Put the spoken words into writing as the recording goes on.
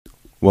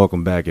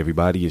Welcome back,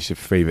 everybody. It's your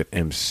favorite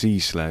MC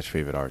slash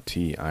favorite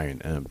RT,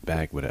 Iron M,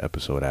 back with an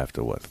episode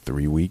after,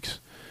 3 weeks?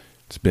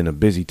 It's been a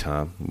busy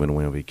time. Went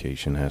away on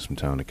vacation, had some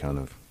time to kind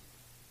of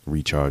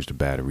recharge the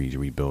batteries,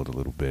 rebuild a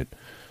little bit,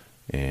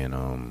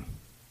 and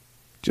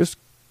just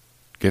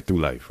get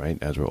through life, right,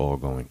 as we're all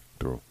going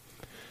through.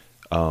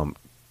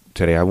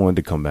 Today, I wanted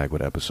to come back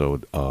with an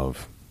episode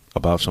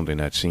about something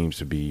that seems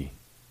to be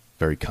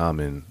very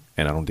common,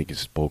 and I don't think it's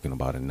spoken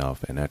about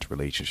enough, and that's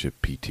relationship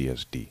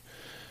PTSD.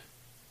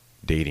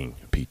 Dating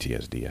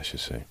PTSD, I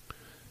should say.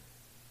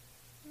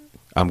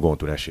 I'm going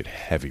through that shit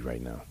heavy right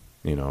now,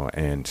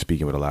 and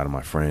speaking with a lot of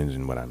my friends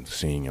and what I'm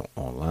seeing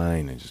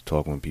online and just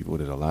talking with people,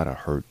 there's a lot of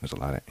hurt, there's a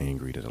lot of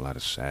angry, there's a lot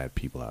of sad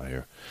people out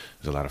here,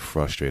 there's a lot of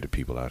frustrated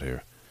people out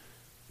here,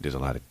 there's a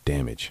lot of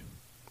damage.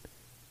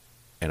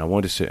 And I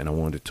wanted to sit and I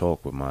wanted to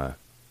talk with my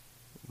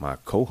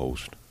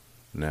co-host,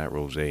 Nat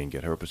Rose, and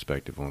get her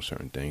perspective on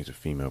certain things, a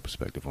female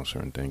perspective on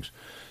certain things,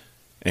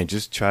 and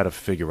just try to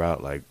figure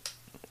out, like,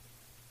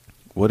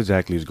 what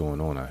exactly is going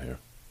on out here.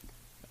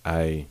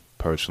 I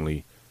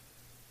personally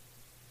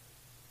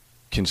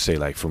can say,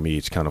 like, for me,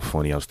 it's kind of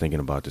funny. I was thinking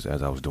about this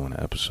as I was doing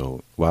the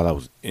episode. While I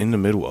was in the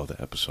middle of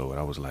the episode,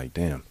 I was like,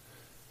 damn,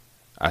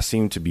 I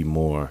seem to be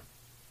more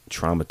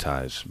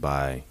traumatized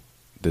by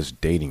this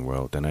dating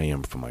world than I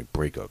am from my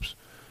breakups.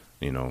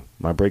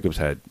 My breakups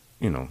had,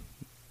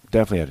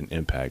 definitely had an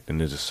impact, and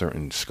there's a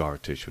certain scar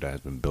tissue that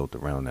has been built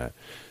around that.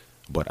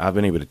 But I've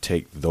been able to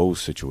take those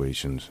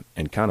situations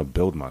and kind of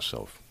build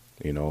myself.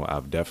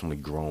 I've definitely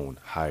grown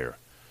higher,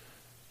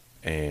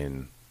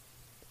 and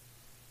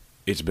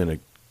it's been a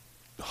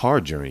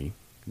hard journey.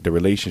 The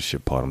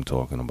relationship part I'm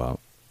talking about,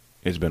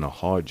 it's been a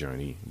hard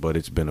journey, but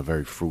it's been a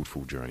very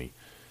fruitful journey,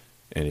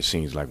 and it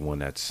seems like one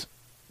that's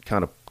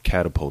kind of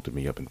catapulted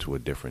me up into a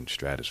different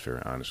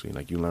stratosphere, honestly.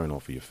 Like, you learn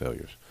off of your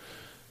failures,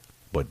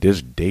 but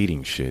this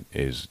dating shit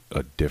is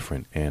a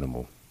different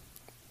animal.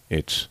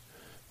 It's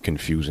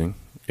confusing.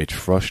 It's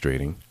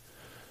frustrating.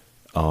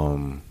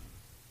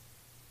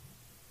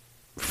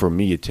 For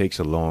me, it takes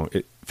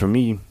for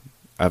me,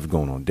 I've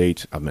gone on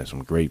dates. I've met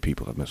some great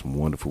people. I've met some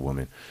wonderful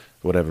women.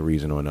 For whatever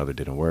reason or another,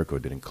 didn't work or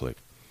didn't click.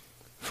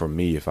 For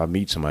me, if I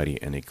meet somebody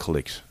and it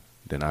clicks,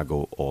 then I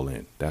go all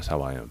in. That's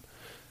how I am.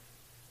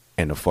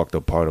 And the fucked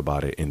up part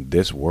about it, in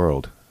this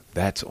world,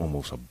 that's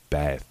almost a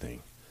bad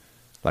thing.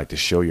 Like, to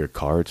show your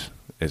cards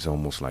is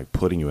almost like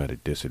putting you at a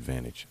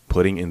disadvantage.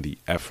 Putting in the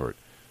effort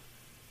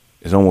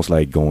is almost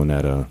like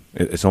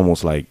it's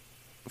almost like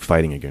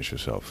fighting against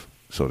yourself,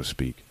 so to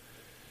speak.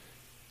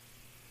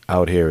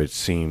 Out here, it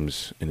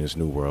seems, in this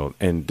new world,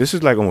 and this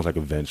is like almost like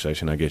a vent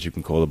session, I guess you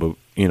can call it, but,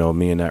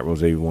 me and Nat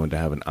Rose wanted to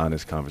have an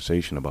honest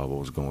conversation about what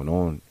was going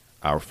on,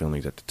 our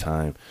feelings at the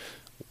time.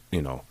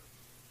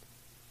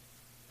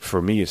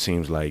 For me, it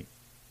seems like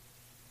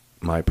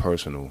my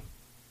personal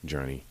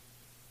journey,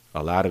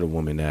 a lot of the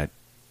women that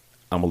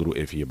I'm a little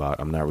iffy about,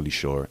 I'm not really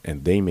sure,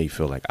 and they may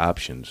feel like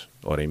options,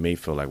 or they may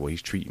feel like, well,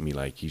 he's treating me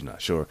like he's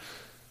not sure.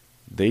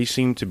 They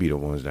seem to be the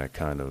ones that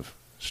kind of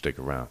stick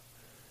around.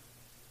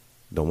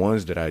 The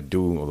ones that I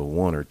do, or the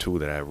one or two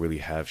that I really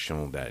have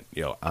shown that,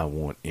 I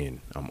want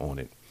in, I'm on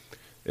it.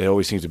 It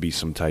always seems to be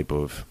some type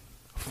of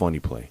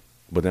funny play.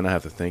 But then I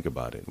have to think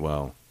about it.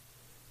 Well,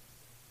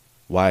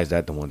 why is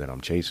that the one that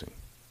I'm chasing?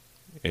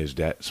 Is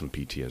that some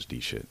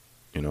PTSD shit?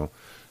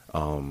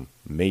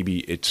 Maybe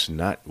it's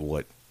not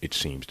what it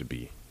seems to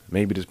be.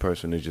 Maybe this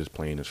person is just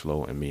playing it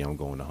slow, and me, I'm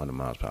going 100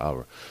 miles per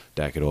hour.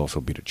 That could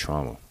also be the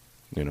trauma.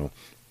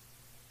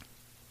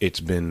 It's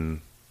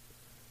been,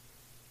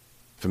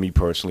 for me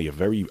personally, a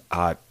very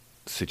odd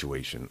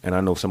situation. And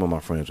I know some of my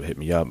friends will hit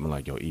me up and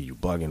like, yo, E, you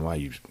bugging? Why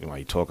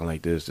you talking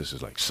like this? This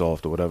is like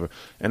soft or whatever.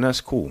 And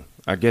that's cool.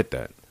 I get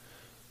that.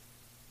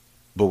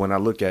 But when I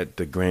look at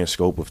the grand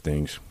scope of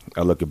things,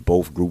 I look at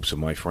both groups of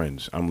my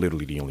friends. I'm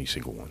literally the only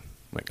single one.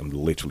 Like, I'm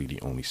literally the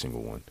only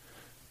single one.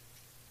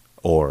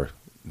 Or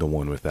the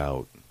one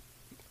without,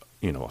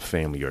 a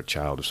family or a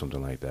child or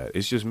something like that.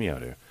 It's just me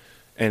out here.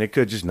 And it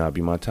could just not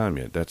be my time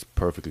yet. That's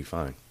perfectly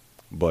fine.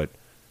 But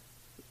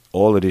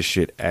all of this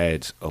shit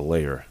adds a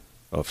layer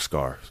of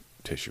scar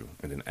tissue,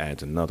 and then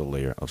adds another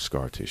layer of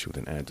scar tissue,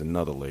 then adds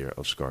another layer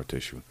of scar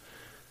tissue.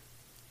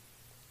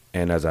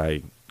 And as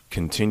I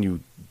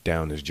continue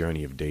down this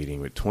journey of dating,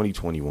 with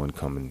 2021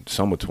 coming,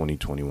 summer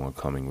 2021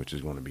 coming, which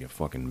is going to be a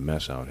fucking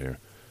mess out here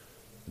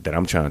that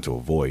I'm trying to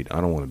avoid. I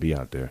don't want to be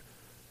out there.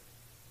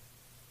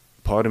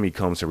 Part of me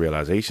comes to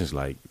realizations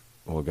like,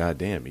 well,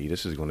 goddamn, E,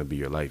 this is going to be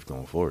your life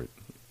going forward.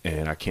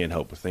 And I can't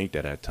help but think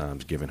that at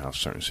times, given how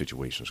certain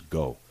situations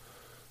go.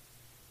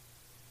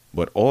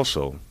 But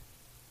also,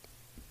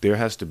 there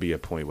has to be a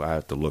point where I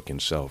have to look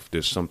in self.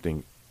 There's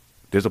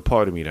a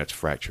part of me that's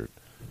fractured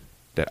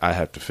that I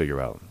have to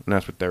figure out. And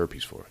that's what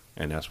therapy's for.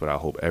 And that's what I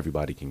hope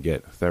everybody can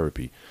get,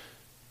 therapy.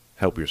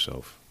 Help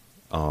yourself.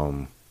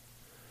 I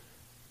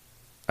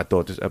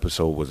thought this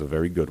episode was a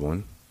very good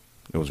one.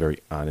 It was very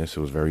honest.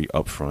 It was very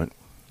upfront.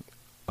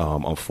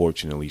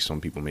 Unfortunately, some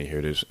people may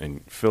hear this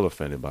and feel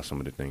offended by some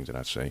of the things that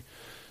I say,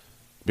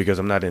 because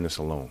I'm not in this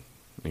alone.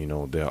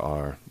 There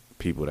are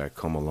people that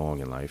come along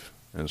in life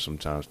and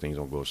sometimes things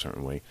don't go a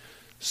certain way.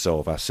 So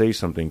if I say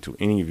something to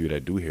any of you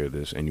that do hear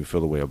this and you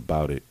feel a way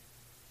about it,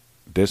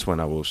 this one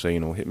I will say,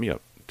 hit me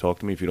up. Talk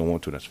to me. If you don't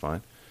want to, that's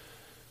fine.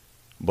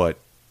 But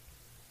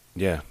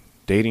yeah,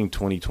 dating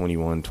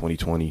 2021,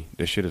 2020,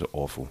 this shit is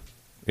awful.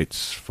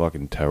 It's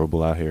fucking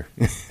terrible out here.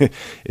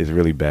 It's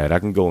really bad. I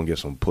can go and get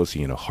some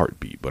pussy in a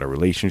heartbeat, but a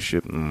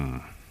relationship,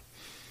 UG,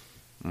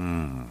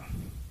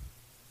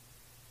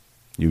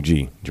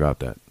 drop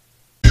that.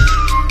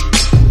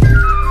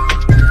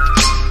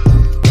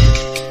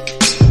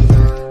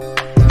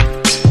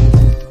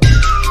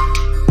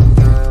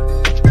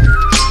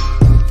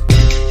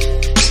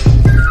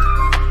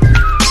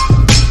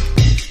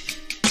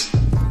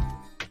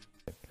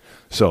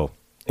 So,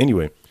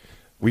 anyway,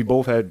 we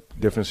both had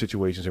different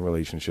situations in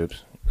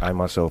relationships. I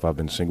myself, I've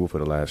been single for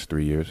the last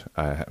 3 years.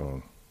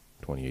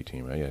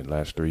 2018, right? Yeah,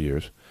 last 3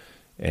 years.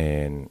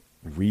 And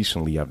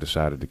recently I've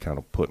decided to kind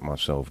of put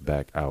myself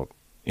back out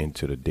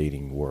into the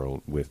dating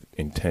world with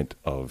intent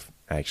of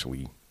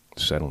actually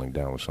settling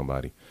down with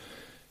somebody.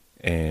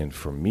 And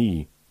for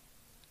me,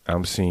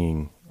 I'm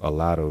seeing a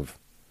lot of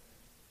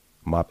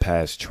my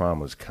past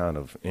traumas kind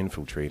of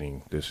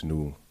infiltrating this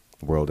new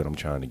world that I'm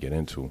trying to get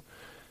into.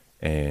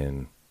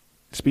 And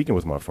speaking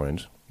with my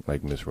friends,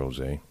 like Miss Rose,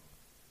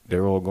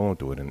 they're all going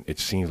through it, and it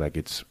seems like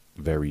it's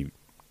very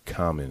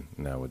common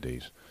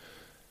nowadays.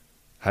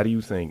 How do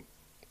you think,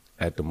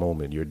 at the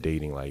moment, your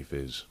dating life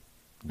is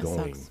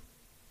going?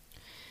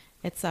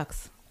 It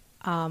sucks.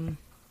 I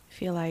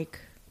feel like,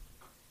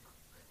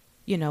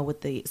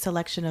 with the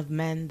selection of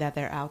men that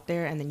they're out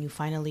there, and then you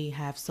finally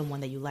have someone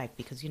that you like,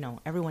 because,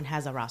 everyone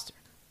has a roster.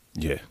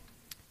 Yeah.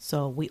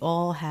 So we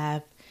all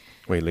have...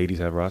 Wait, ladies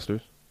have rosters?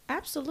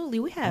 Absolutely.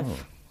 We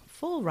have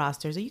full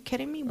rosters. Are you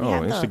kidding me?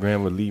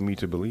 Instagram would lead me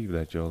to believe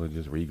that y'all are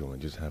just regal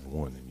and just have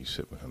one and you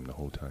sit with him the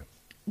whole time.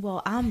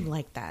 Well, I'm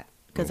like that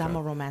because Okay. I'm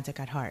a romantic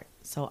at heart.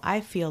 So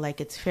I feel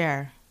like it's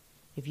fair.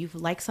 If you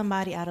like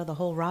somebody out of the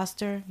whole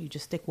roster, you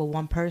just stick with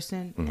one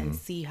person and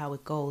see how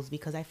it goes.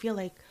 Because I feel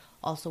like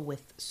also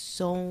with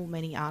so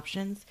many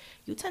options,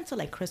 you tend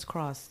to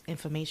crisscross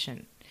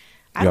information.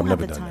 I've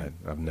never done that.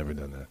 I've never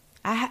done that.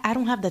 I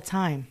don't have the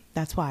time.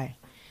 That's why.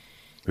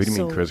 What do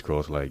you mean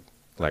crisscross? Like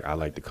I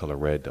like the color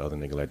red, the other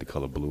nigga like the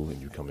color blue,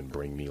 and you come and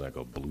bring me like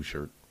a blue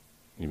shirt?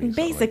 You mean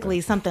basically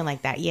something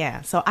like that,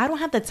 yeah. So I don't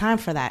have the time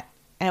for that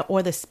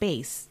or the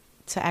space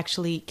to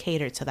actually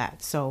cater to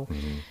that. So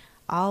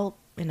I'll,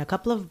 in a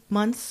couple of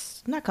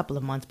months, not a couple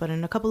of months, but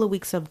in a couple of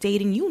weeks of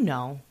dating,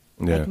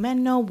 like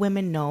men know,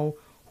 women know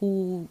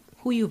who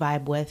you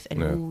vibe with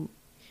and who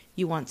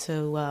you want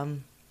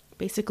to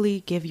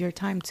basically give your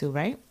time to,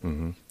 right?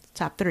 Mm-hmm.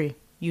 Top 3,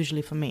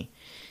 usually for me.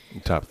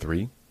 Top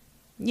 3?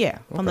 Yeah,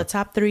 from the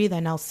top 3,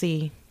 then I'll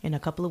see in a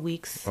couple of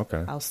weeks.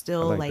 Okay. I'll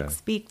still like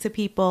speak to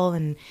people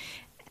and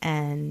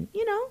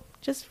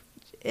just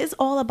it's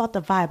all about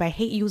the vibe. I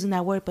hate using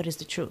that word, but it's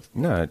the truth.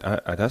 No,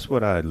 I that's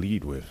what I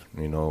lead with.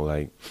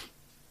 Like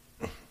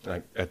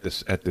at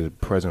the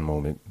present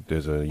moment,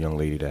 there's a young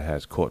lady that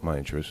has caught my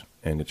interest,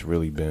 and it's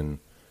really been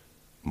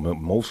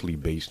mostly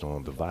based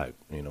on the vibe.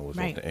 With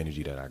Right. the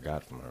energy that I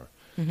got from her.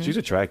 Mm-hmm. She's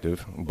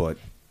attractive, but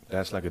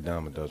that's like a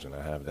dime a dozen.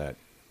 I have that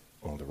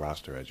on the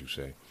roster, as you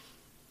say.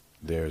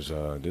 There's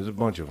a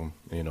bunch of them,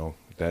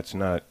 that's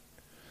not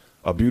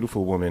a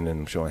beautiful woman, and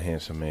I'm sure a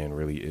handsome man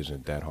really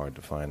isn't that hard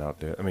to find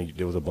out there. I mean,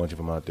 there was a bunch of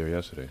them out there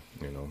yesterday,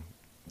 a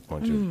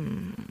bunch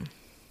of,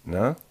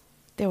 nah?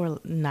 There were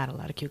not a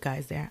lot of cute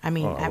guys there. I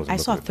mean, I I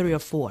saw looking. 3 or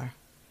 4.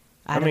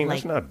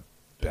 That's not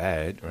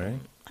bad, right?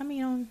 I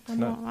mean,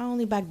 I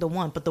only bagged the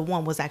one, but the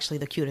one was actually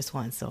the cutest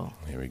one, so.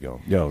 Here we go.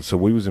 So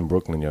we was in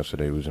Brooklyn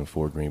yesterday. We was in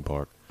Fort Greene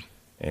Park,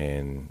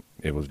 and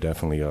it was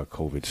definitely a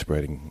COVID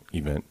spreading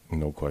event,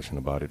 no question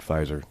about it.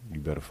 Pfizer, you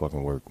better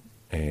fucking work.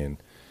 And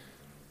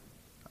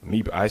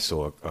I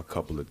saw a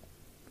couple of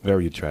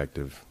very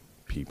attractive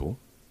people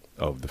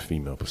of the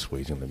female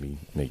persuasion. Let me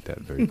make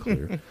that very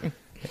clear.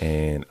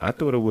 And I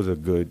thought it was a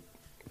good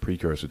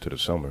precursor to the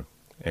summer.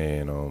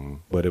 And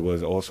but it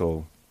was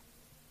also,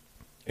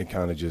 it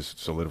kind of just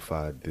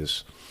solidified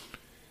this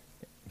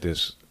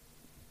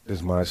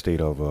mind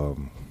state of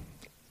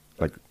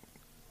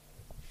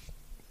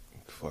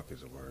fuck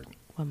is a word?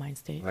 What mind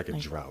state? Like a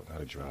drought,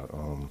 not a drought.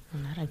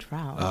 Not a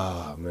drought.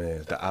 Oh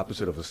man, the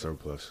opposite of a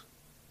surplus.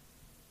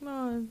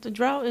 No, the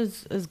drought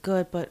is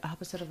good, but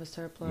opposite of a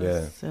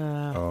surplus.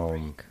 Yeah.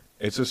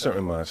 It's a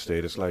certain mind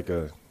state. It's like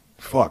a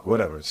fuck,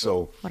 whatever.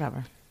 So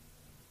whatever.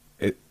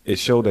 It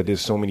showed that there's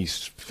so many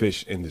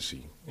fish in the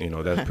sea.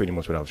 That's pretty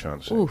much what I was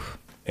trying to say. Oof.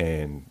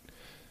 And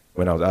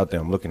when I was out there,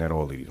 I'm looking at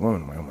all these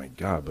women. I'm like, oh my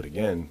god. But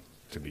again,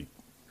 to be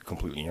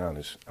completely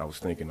honest, I was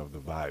thinking of the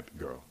vibe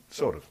girl,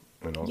 sort of.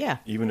 Yeah.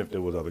 Even if there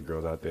was other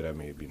girls out there that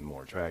may be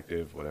more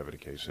attractive, whatever the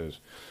case is.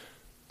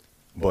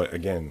 But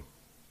again,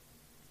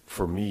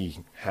 for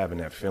me, having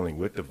that feeling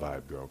with the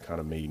vibe girl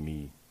kind of made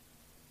me,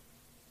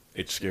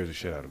 it scares the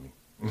shit out of me.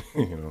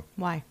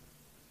 Why?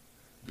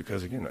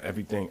 Because again,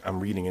 everything, I'm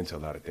reading into a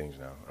lot of things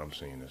now. I'm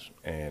seeing this.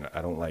 And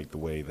I don't like the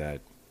way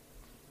that,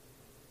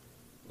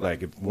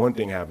 like, if one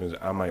thing happens,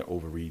 I might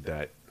overread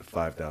that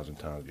 5,000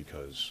 times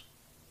because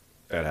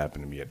That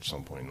happened to me at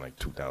some point in like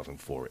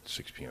 2004 at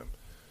 6 p.m.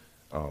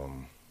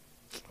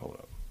 Hold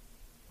up.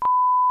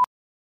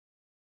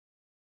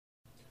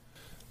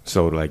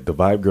 So like the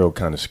Vibe Girl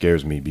kind of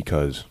scares me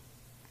because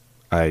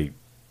I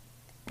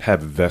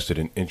have vested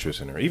an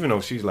interest in her, even though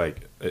she's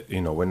like,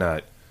 you know, I'm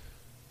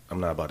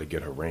not about to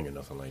get her ring or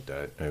nothing like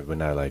that. We're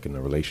not like in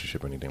a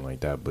relationship or anything like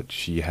that, but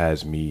she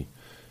has me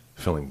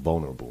feeling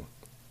vulnerable,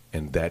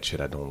 and that shit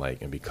I don't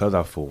like. And because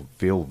I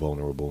feel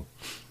vulnerable,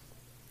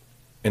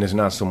 and it's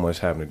not so much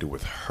having to do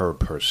with her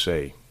per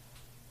se,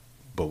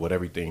 but with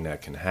everything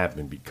that can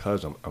happen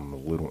because I'm a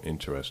little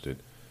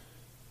interested.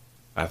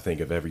 I think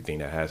of everything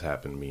that has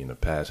happened to me in the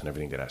past and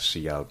everything that I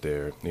see out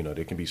there. You know,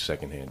 there can be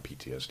secondhand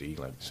PTSD,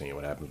 like seeing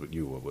what happens with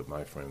you or with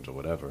my friends or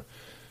whatever.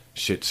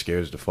 Shit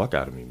scares the fuck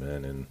out of me,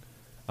 man. And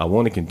I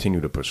want to continue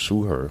to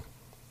pursue her,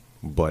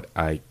 but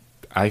I've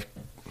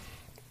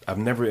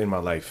never in my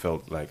life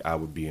felt like I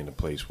would be in a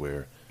place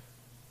where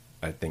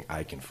I think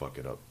I can fuck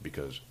it up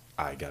because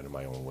I got in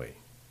my own way.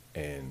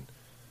 And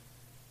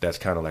that's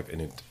kind of like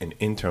an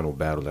internal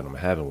battle that I'm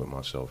having with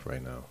myself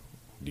right now.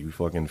 Do you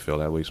fucking feel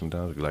that way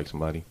sometimes if you like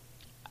somebody?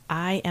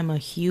 I am a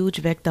huge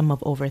victim of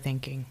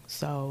overthinking.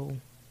 So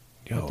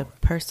with the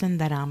person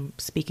that I'm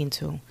speaking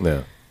to,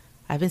 yeah,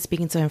 I've been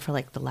speaking to him for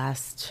like the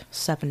last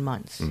 7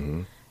 months.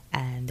 Mm-hmm.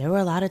 And there were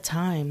a lot of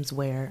times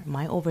where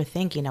my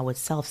overthinking, I would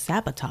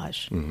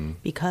self-sabotage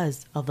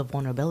because of the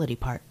vulnerability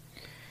part.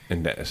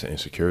 And that's an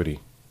insecurity.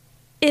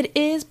 It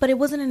is, but it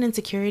wasn't an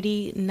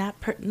insecurity, not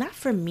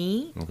for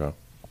me. Okay.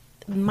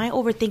 My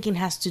overthinking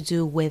has to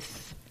do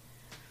with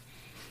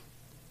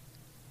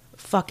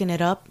fucking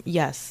it up,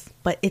 yes.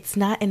 But it's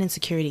not an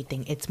insecurity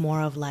thing. It's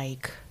more of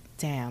like,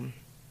 damn,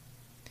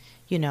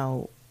 you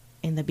know,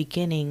 in the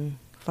beginning,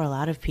 for a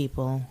lot of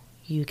people,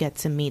 you get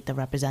to meet the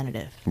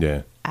representative.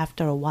 Yeah.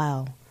 After a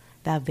while,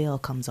 that veil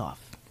comes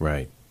off.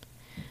 Right.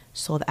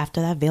 So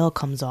after that veil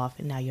comes off,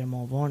 and now you're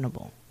more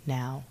vulnerable.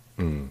 Now,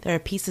 there are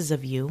pieces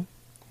of you.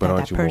 But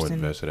aren't you more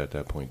invested at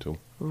that point, too?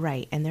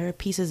 Right. And there are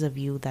pieces of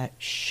you that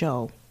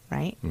show,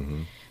 right?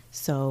 Mm-hmm.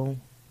 So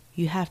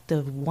you have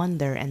to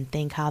wonder and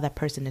think how that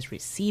person is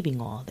receiving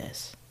all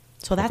this.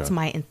 So that's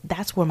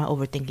that's where my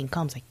overthinking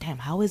comes. Like, damn,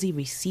 how is he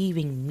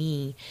receiving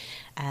me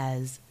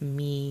as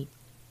me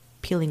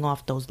peeling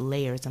off those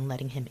layers and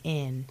letting him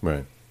in?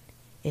 Right.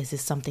 Is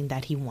this something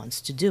that he wants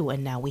to do?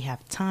 And now we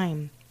have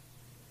time.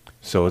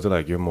 So is it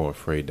like you're more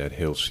afraid that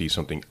he'll see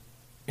something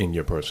in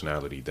your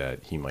personality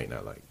that he might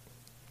not like?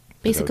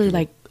 Basically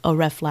like a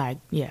red flag,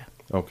 yeah.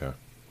 Okay.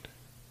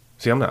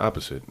 See, I'm the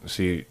opposite.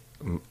 See,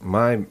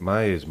 my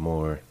is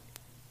more,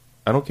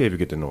 I don't care if you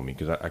get to know me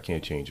because I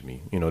can't change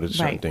me. You know, there's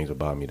certain things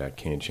about me that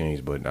can't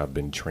change, but I've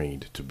been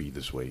trained to be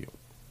this way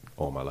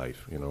all my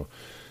life, you know.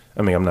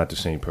 I mean, I'm not the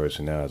same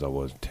person now as I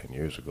was 10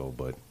 years ago,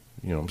 but,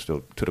 you know, I'm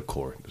still to the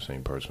core the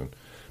same person.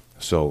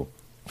 So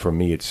for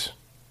me,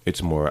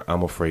 it's more,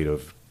 I'm afraid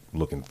of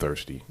looking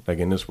thirsty. Like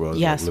in this world,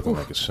 yes. Like looking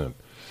like a simp.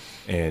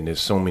 And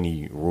there's so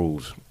many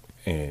rules.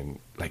 And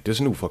like this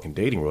new fucking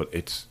dating world,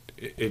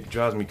 it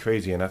drives me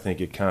crazy. And I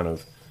think it kind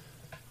of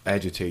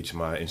agitates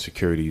my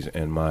insecurities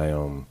and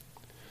my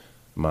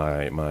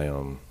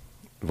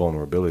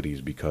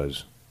vulnerabilities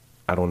because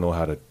I don't know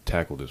how to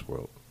tackle this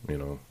world. You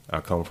know, I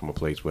come from a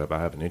place where if I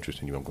have an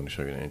interest in you, I'm going to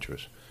show you an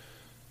interest.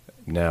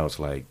 Now it's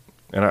like,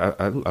 and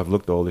I've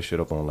looked all this shit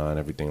up online,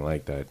 everything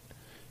like that.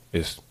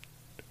 It's,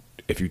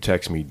 if you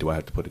text me, do I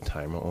have to put a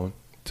timer on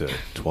to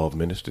 12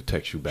 minutes to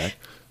text you back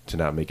to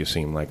not make it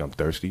seem like I'm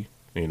thirsty,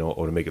 you know,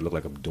 or to make it look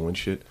like I'm doing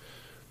shit?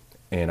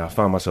 And I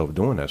find myself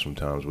doing that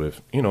sometimes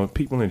with, you know,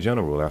 people in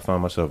general. I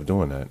find myself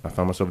doing that. I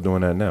find myself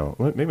doing that now.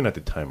 Well, maybe not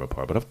the timer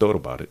part, but I've thought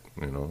about it.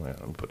 You know, I'm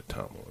going to put a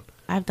timer on.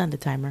 I've done the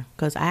timer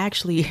because I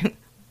actually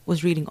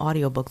was reading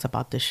audiobooks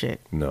about this shit.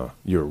 No,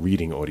 you're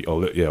reading audio.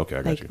 Oh, yeah, okay,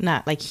 I got like, you.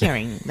 Not like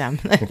hearing them.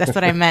 That's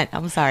what I meant.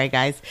 I'm sorry,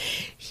 guys.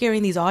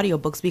 Hearing these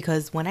audiobooks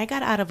because when I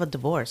got out of a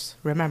divorce,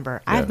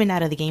 remember, I've been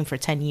out of the game for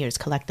 10 years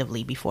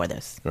collectively before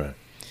this. Right.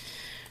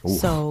 Ooh,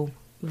 so,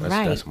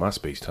 that's my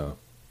space time.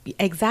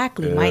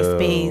 Exactly. Ew.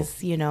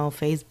 MySpace, you know,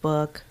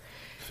 Facebook.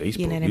 Facebook?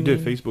 You know what I mean? Did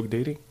Facebook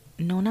dating?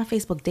 No, not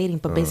Facebook dating,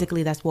 but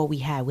basically that's what we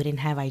had. We didn't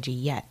have IG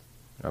yet.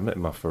 I met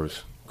my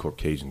first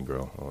Caucasian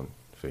girl on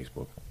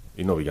Facebook.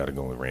 You know we got to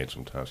go and rant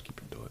sometimes,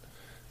 keep it to it.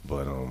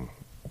 But,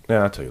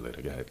 I'll tell you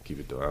later. Go ahead, keep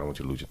it to it. I don't want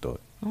you to lose your thought.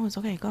 Oh, it's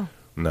okay, go.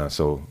 Nah,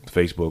 so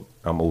Facebook,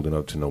 I'm old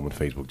enough to know when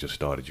Facebook just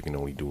started, you can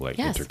only do like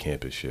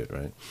intercampus shit,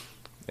 right?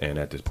 And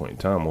at this point in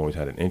time, I always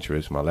had an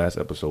interest. My last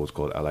episode was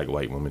called I Like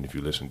White Women. If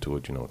you listen to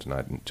it, you know, it's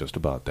not just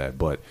about that.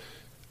 But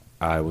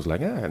I was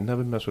like, I've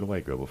never messed with a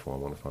white girl before. I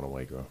want to find a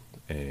white girl.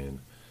 And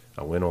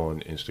I went on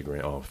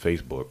Instagram, or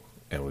Facebook,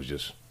 and I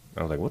was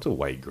like, what's a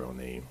white girl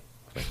name?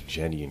 Like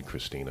Jenny and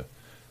Christina.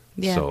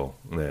 Yeah. So,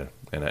 yeah.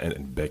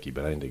 And Becky,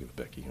 but I didn't think of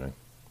Becky, right?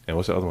 And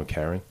what's the other one?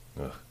 Karen?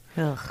 Ugh.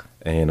 Ugh.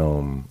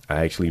 And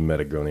I actually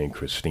met a girl named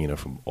Christina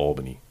from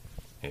Albany.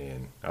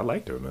 And I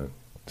liked her, man.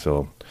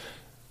 So...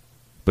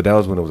 But that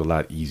was when it was a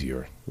lot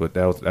easier. But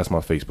that's my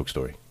Facebook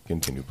story.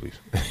 Continue, please.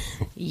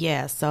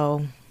 Yeah,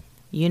 so,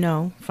 you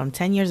know, from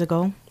 10 years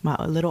ago, my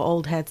little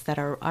old heads that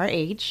are our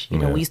age, you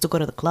know, we used to go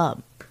to the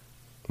club.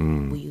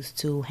 We used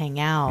to hang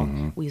out.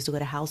 We used to go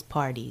to house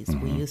parties.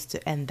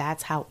 And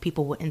that's how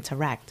people would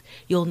interact.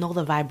 You'll know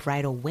the vibe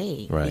right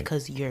away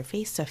because you're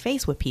face to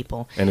face with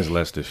people. And it's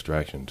less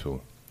distraction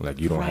too. Like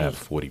you don't have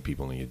Right. 40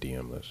 people in your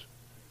DM list.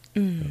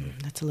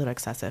 That's a little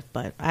excessive,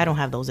 but I don't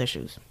have those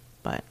issues.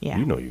 But yeah,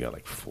 You know you got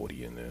like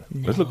 40 in there.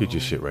 Let's look at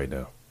your shit right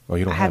now. Oh,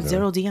 you don't I have it,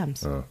 zero huh?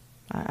 DMs. Oh.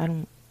 I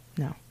don't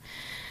know.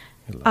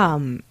 You're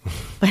lying.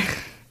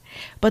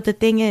 But the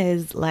thing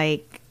is,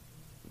 like,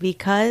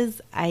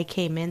 because I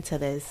came into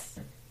this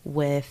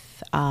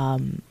with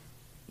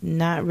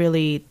not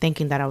really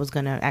thinking that I was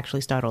going to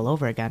actually start all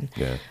over again.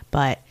 Yeah.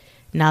 But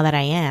now that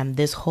I am,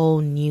 this whole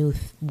new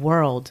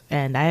world,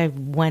 and I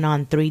went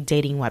on 3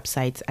 dating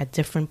websites at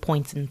different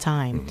points in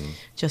time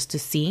just to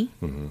see,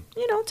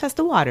 you know, test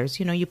the waters.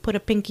 You know, you put a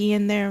pinky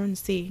in there and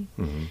see.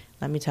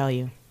 Let me tell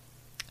you,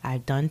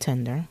 I've done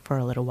Tinder for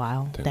a little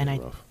while. Then I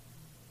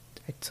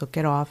took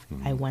it off.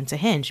 I went to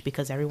Hinge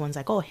because everyone's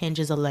like, oh, Hinge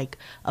is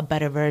a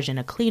better version,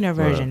 a cleaner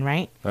version,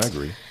 right? I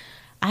agree.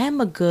 I am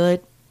a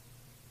good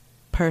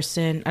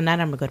person. Not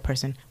I'm a good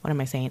person. What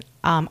am I saying?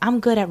 I'm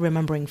good at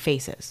remembering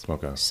faces.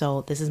 Okay.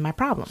 So this is my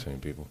problem. Same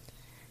people.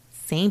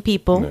 Same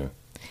people Yeah.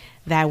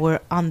 that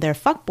were on their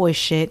fuckboy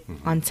shit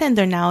on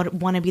Tinder now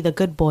want to be the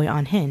good boy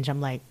on Hinge.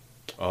 I'm like,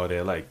 Oh,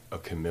 they're like a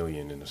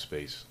chameleon in the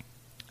space.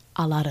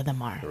 a lot of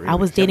them are. Really? I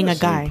was I'm dating the a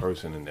guy. same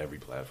person in every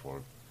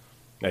platform.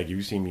 Like, if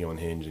you see me on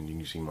Hinge and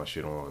you see my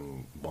shit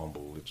on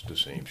Bumble, it's the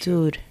same shit.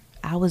 Dude,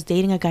 I was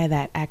dating a guy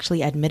that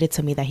actually admitted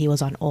to me that he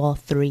was on all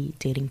 3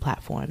 dating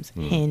platforms.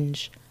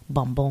 Hinge,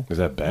 Bumble, Is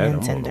that bad? and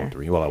I'm Tinder. on all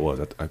 3. Well, I was.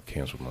 I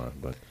canceled mine,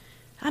 but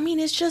I mean,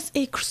 it's just,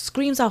 it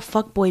screams out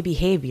fuckboy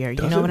behavior. You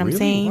Does know it what I'm really?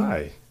 saying?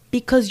 Why?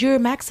 Because you're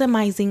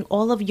maximizing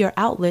all of your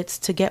outlets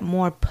to get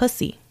more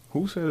pussy.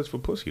 Who said it's for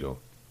pussy though?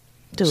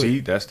 Dude. See,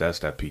 that's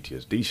that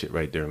PTSD shit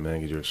right there,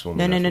 man. 'Cause you're assuming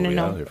No, that's what we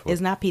out no. here for.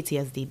 It's not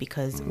PTSD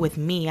because with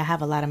me, I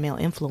have a lot of male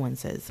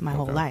influences my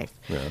whole Okay. life.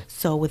 Yeah.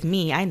 So with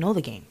me, I know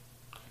the game.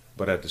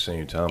 But at the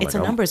same time, It's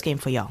like a numbers game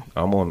for y'all.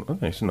 I'm on.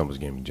 Okay, it's a numbers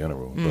game in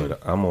general, but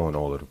I'm on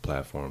all of the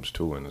platforms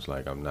too, and it's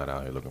like I'm not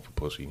out here looking for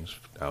pussy. It's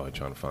out here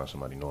trying to find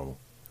somebody normal.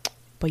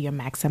 But you're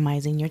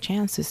maximizing your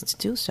chances to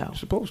do so. You're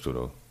supposed to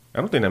though. I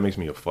don't think that makes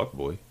me a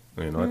fuckboy.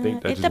 You know, I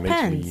think that It just makes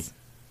me depends.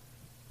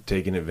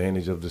 taking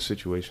advantage of the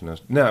situation.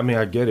 No, I mean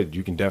I get it.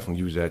 You can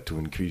definitely use that to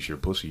increase your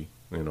pussy.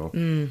 You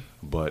know,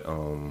 but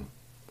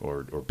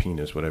or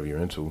penis, whatever you're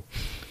into.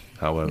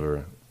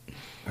 However,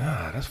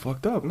 that's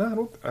fucked up. Nah, I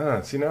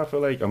don't. See, now I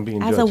feel like I'm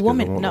being As judged a 'cause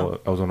woman, I'm on no.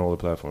 I was on all the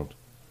platforms.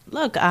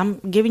 Look, I'm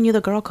giving you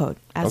the girl code.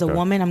 As Okay. a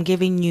woman, I'm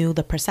giving you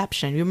the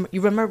perception.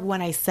 You remember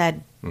when I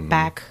said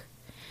back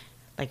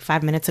like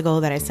 5 minutes ago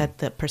that I said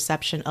the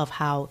perception of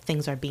how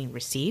things are being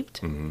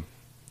received?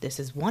 This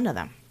is one of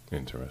them.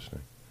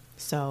 Interesting.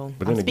 So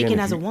But I'm then again, speaking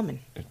if as a you- woman.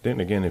 Then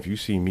again, if you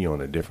see me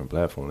on a different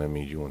platform, that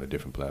means you're on a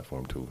different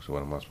platform too. So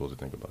what am I supposed to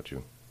think about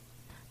you?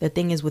 The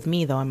thing is with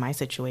me, though, in my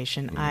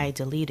situation, Mm-hmm. I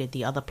deleted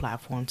the other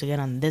platform to get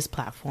on this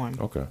platform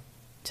Okay,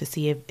 to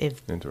see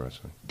if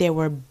interesting. there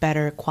were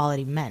better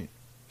quality men.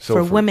 So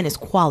for women, it's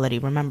quality.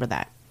 Remember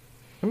that.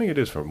 I mean, it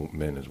is for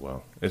men as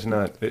well. It's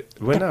not.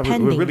 We're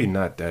Depending. really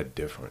not that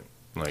different.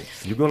 Like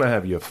you're gonna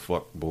have your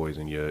fuck boys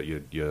and your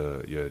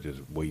just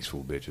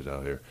wasteful bitches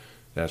out here.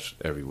 That's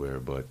everywhere.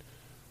 But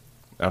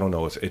I don't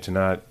know. It's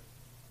not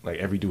like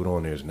every dude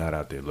on there is not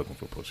out there looking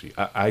for pussy.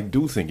 I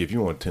do think if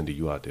you're on Tinder,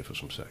 you out there for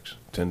some sex.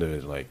 Tinder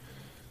is like,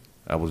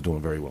 I was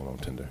doing very well on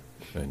Tinder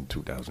in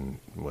 2000,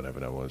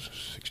 whatever that was,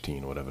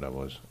 16, whatever that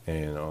was,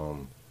 and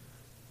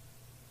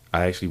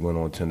I actually went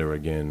on Tinder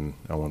again.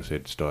 I want to say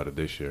at the start of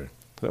this year.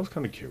 'Cause I was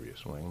kind of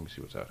curious. I'm like, let me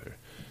see what's out here.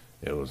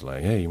 It was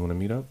like, hey, you want to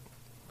meet up?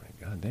 Like,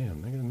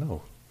 goddamn, nigga,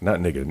 no. Not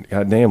nigga,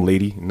 goddamn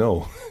lady,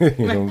 no. You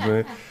know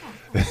what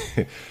I'm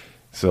saying?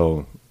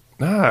 So,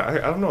 I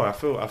don't know. I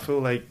feel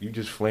like you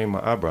just flamed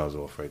my eyebrows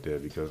off right there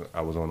because I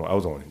was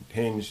on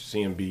Hinge,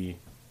 CMB,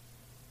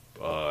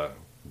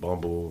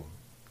 Bumble.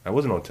 I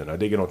wasn't on Tinder. I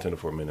did get on Tinder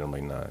for a minute. I'm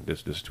like, nah,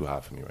 this is too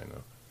hot for me right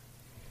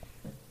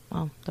now.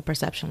 Well, the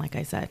perception, like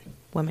I said,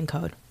 women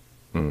code.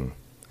 Mm.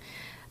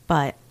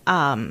 But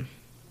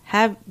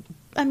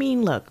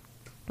look,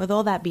 with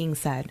all that being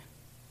said,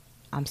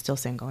 I'm still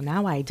single.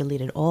 Now I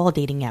deleted all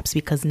dating apps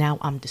because now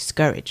I'm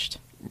discouraged.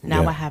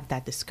 Now Yeah. I have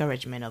that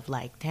discouragement of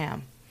like,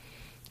 damn,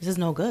 this is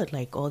no good.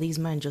 Like all these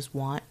men just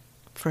want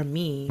for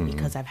me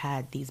because I've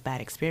had these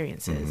bad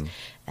experiences.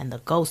 And the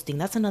ghosting,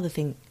 that's another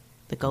thing.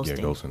 The ghosting.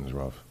 Yeah, ghosting is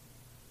rough.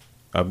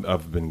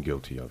 I've been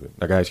guilty of it.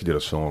 Like I actually did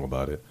a song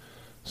about it.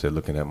 Said,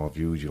 looking at my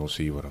views, you don't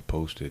see what I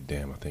posted.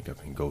 Damn, I think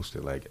I've been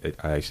ghosted. Like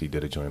I actually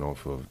did a joint on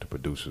for the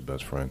producer's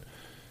best friend,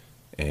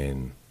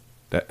 and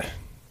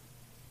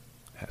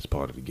that's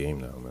part of the game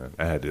now, man.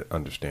 I had to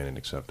understand and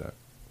accept that.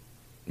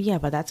 Yeah,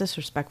 but that's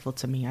disrespectful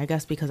to me. I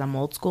guess because I'm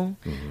old school,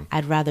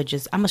 I'd rather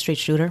I'm a straight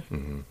shooter,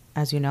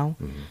 as you know.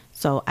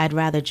 So I'd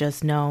rather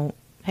just know,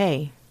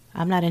 hey,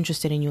 I'm not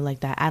interested in you like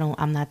that.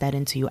 I'm not that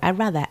into you.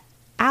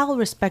 I'll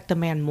respect a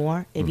man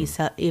more if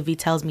he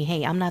tells me,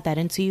 hey, I'm not that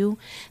into you,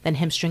 than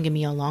him stringing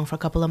me along for a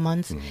couple of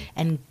months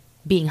and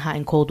being hot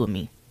and cold with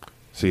me.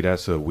 See,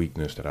 that's a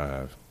weakness that I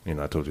have.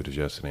 I told you this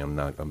yesterday.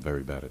 I'm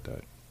very bad at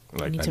that.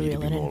 Like, need I to need to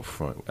reel be it in. more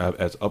upfront.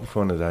 As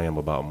upfront as I am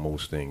about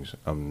most things,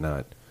 I'm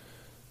not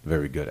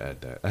very good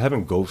at that. I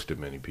haven't ghosted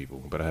many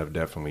people, but I have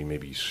definitely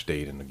maybe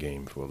stayed in the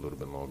game for a little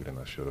bit longer than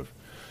I should have.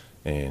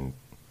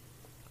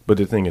 But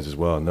the thing is as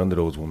well, none of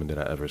those women did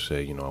I ever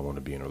say, I want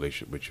to be in a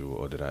relationship with you,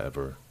 or did I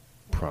ever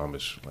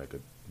promise like a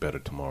better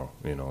tomorrow?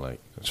 Like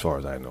as far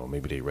as I know,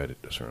 maybe they read it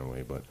a certain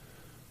way, but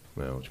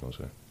man, what you gonna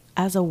say?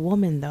 As a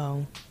woman,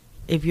 though,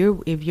 if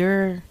you're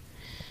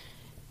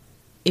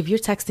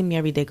texting me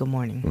every day, good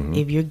morning, Mm-hmm.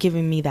 if you're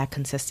giving me that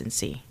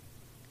consistency,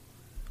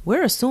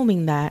 we're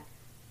assuming that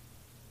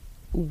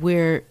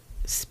we're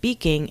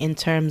speaking in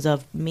terms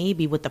of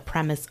maybe with the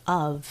premise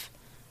of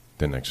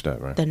The next step,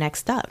 right? the next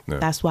step. Yeah.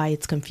 That's why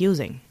it's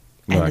confusing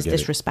No, and I it's get it.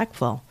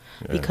 disrespectful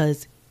Yeah.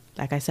 because,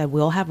 like I said, we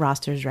all have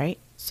rosters, right?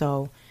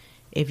 So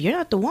if you're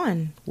not the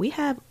one, we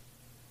have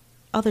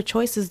other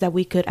choices that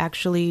we could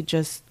actually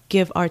just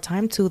give our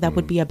time to that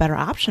would be a better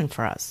option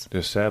for us.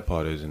 The sad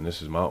part is, and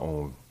this is my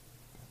own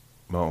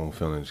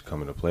feelings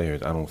come into play here,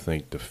 is I don't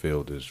think the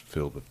field is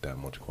filled with that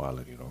much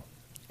quality, though.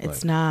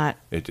 It's Like, not.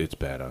 It's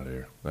bad out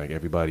here. Like,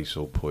 everybody's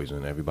so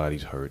poisoned.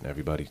 Everybody's hurt.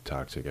 Everybody's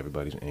toxic.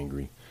 Everybody's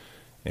angry.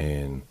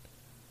 And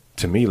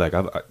to me, like,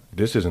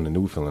 this isn't a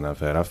new feeling I've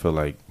had. I feel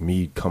like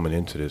me coming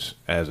into this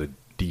as a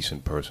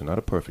decent person, not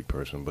a perfect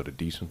person, but a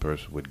decent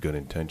person with good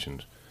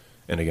intentions.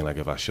 And again, like,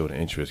 if I show the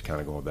interest, kind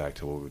of going back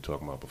to what we were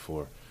talking about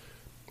before,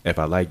 if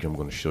I like you, I'm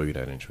going to show you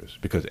that interest.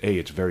 Because, A,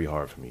 it's very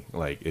hard for me.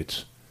 Like,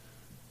 it's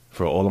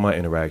for all of my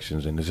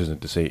interactions, and this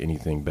isn't to say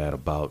anything bad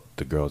about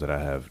the girls that I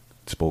have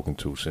spoken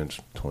to since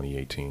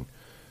 2018.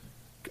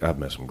 I've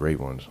met some great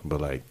ones,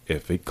 but like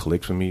if it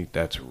clicks with me,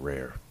 that's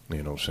rare.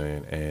 You know what I'm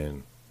saying?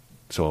 And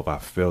so if I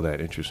feel that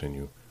interest in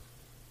you,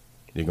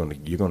 you're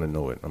gonna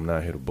know it. I'm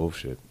not here to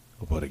bullshit.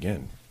 But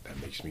again,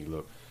 that makes me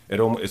look.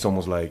 It's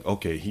almost like,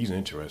 okay, he's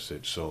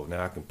interested, so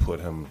now I can put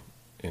him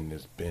in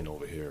this bin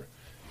over here,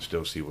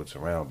 still see what's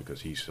around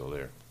because he's still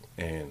there.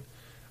 And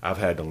I've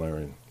had to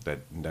learn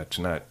that's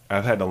not.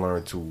 I've had to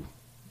learn to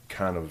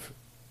kind of.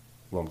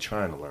 Well, I'm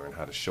trying to learn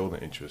how to show the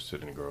interest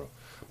in the girl,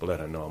 but let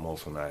her know I'm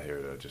also not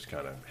here to just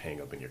kind of hang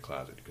up in your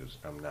closet because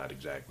I'm not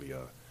exactly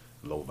a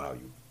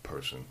low-value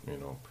person,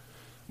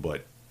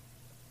 But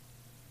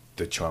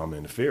the trauma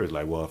and the fear is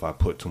like, well, if I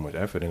put too much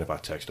effort in, if I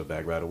text her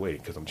back right away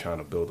because I'm trying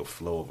to build a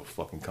flow of a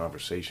fucking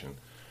conversation.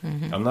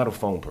 Mm-hmm. I'm not a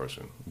phone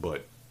person,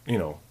 but,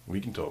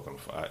 we can talk on the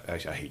phone.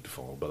 Actually, I hate the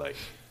phone, but, like,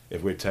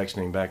 if we're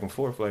texting back and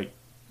forth, like,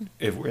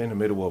 if we're in the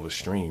middle of a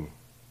stream,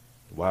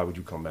 why would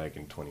you come back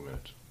in 20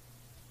 minutes?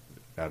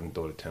 I haven't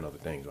thought of 10 other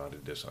things. I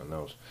did this, something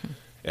else.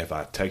 If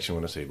I text you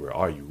and I say, where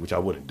are you? Which I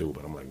wouldn't do,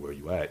 but I'm like, where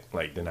you at?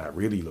 Like, then I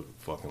really look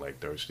fucking like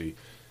thirsty.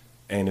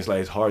 And it's like,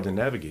 it's hard to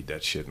navigate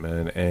that shit,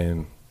 man.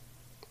 And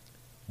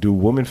do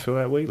women feel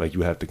that way? Like,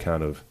 you have to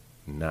kind of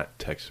not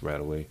text right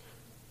away.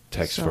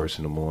 Text first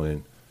in the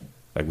morning.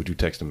 Like, would you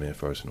text a man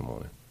first in the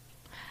morning?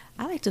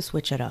 I like to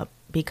switch it up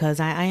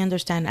because I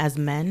understand as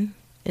men,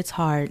 it's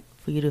hard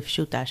for you to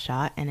shoot that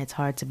shot and it's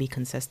hard to be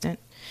consistent.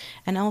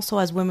 And also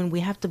as women, we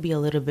have to be a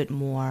little bit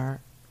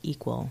more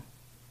equal.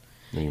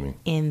 What do you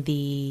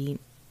mean?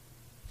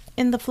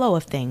 In the flow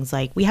of things.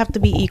 Like, we have to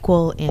be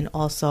equal in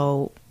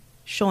also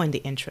showing the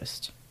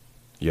interest.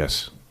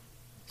 Yes.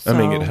 So, I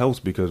mean, it helps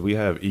because we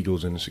have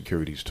egos and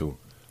insecurities too.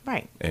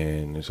 Right.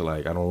 And it's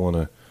like, I don't want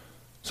to.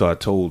 So I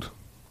told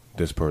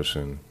this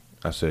person,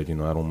 I said, I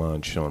don't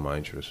mind showing my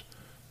interest.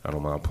 I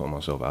don't mind putting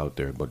myself out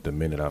there. But the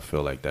minute I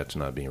feel like that's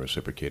not being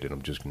reciprocated,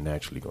 I'm just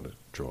naturally going to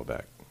draw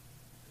back.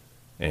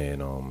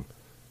 And,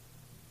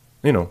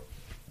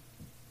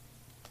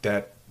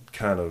 that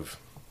kind of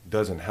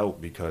doesn't help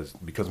because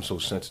I'm so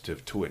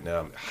sensitive to it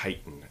now. I'm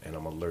heightened and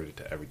I'm alerted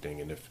to everything.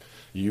 And if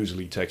you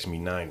usually text me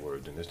 9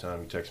 words and this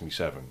time you text me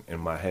 7, in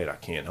my head I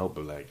can't help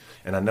it. Like,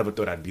 and I never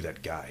thought I'd be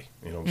that guy.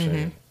 You know what I'm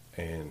saying?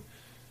 And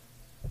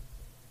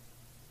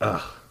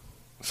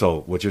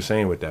so what you're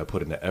saying with that,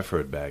 putting the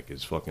effort back,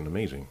 is fucking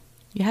amazing.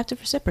 You have to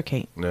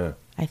reciprocate. Yeah.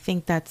 I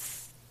think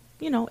that's,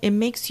 it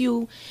makes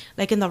you,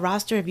 like in the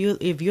roster,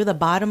 if you're the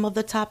bottom of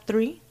the top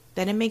 3,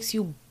 then it makes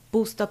you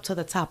boost up to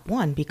the top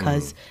 1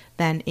 because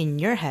then in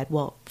your head,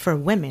 well, for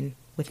women,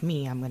 with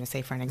me, I'm going to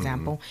say for an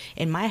example,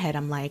 in my head,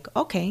 I'm like,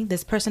 okay,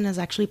 this person is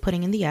actually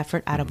putting in the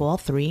effort out of all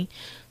 3.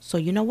 So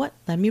you know what?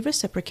 Let me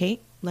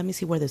reciprocate. Let me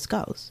see where this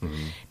goes.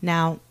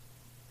 Now,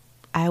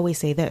 I always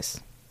say this.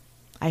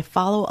 I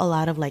follow a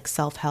lot of like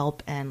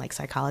self-help and like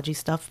psychology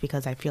stuff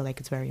because I feel like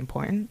it's very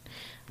important.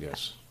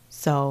 Yes.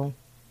 So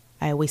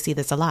I always see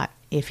this a lot.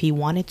 If he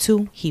wanted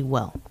to, he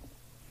will.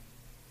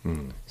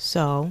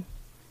 So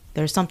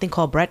there's something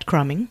called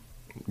breadcrumbing.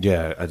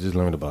 Yeah, I just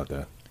learned about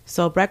that.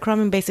 So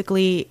breadcrumbing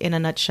basically in a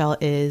nutshell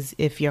is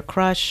if your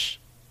crush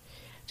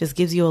just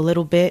gives you a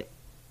little bit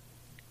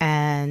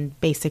and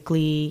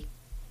basically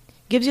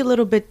gives you a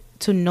little bit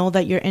to know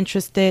that you're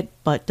interested,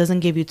 but doesn't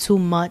give you too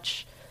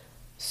much.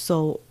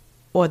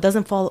 Or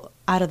doesn't fall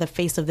out of the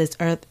face of this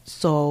earth,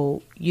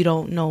 so you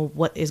don't know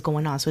what is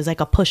going on. So it's like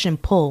a push and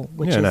pull,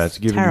 which is it's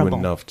giving terrible. you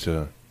enough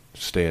to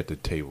stay at the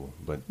table,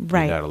 but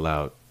Right. you're not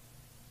allowed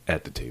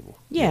at the table.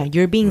 Yeah,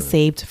 you're being Right.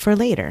 saved for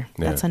later.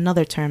 Yeah. That's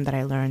another term that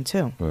I learned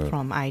too Right.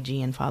 from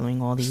IG and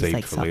following all these Saved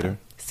like for self- later?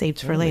 saved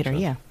Yeah, for that makes later.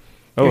 sense. Yeah,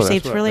 Oh, you're that's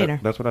saved what for I- later.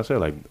 that's what I said.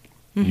 Like,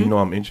 Mhm. you know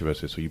I'm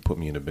interested, so you put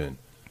me in a bin.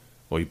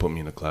 Or you put me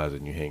in the closet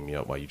and you hang me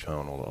up while you try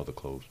on all the other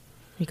clothes.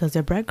 Because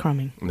they're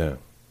breadcrumbing. Yeah.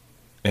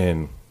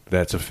 And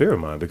that's a fear of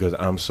mine because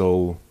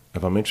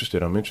if I'm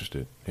interested, I'm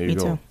interested. Here you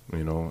Me go.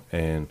 You know,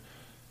 and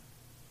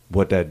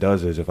what that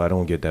does is if I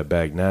don't get that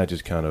back, now it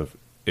just kind of,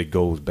 it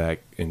goes back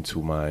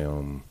into my,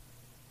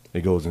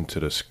 it goes into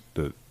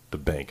the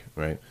bank,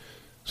 right?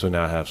 So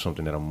now I have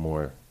something that I'm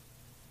more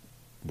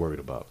worried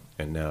about.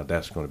 And now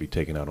that's going to be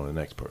taken out on the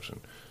next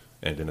person.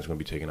 And then it's going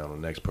to be taken out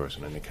on the next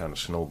person. And it kind of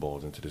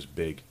snowballs into this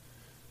big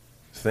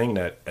thing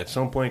that at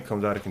some point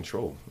comes out of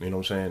control. You know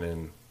what I'm saying?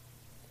 And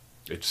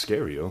it's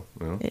scary, yo.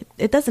 You know?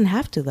 It doesn't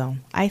have to though.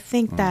 I Mm.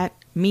 think that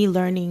me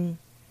learning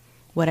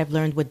what I've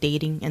learned with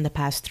dating in the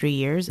past 3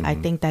 years, I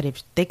Mm-hmm. think that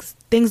if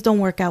things don't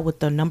work out with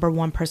the number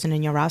one person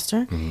in your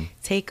roster, Mm-hmm.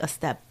 take a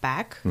step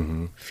back,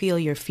 Mhm. feel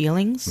your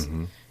feelings.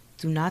 Mhm.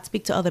 Do not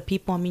speak to other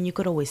people. I mean, you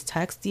could always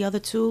text the other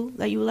two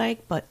that you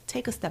like, but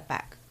take a step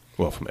back.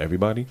 Well, from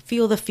everybody?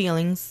 Feel the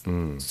feelings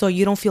Mm. so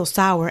you don't feel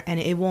sour and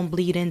it won't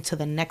bleed into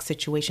the next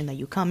situation that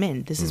you come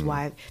in. This is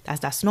why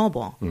that's that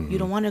snowball. You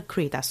don't want to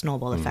create that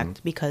snowball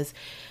effect because,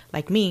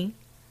 like me,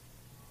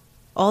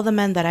 all the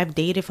men that I've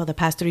dated for the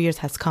past 3 years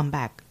has come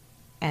back.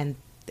 And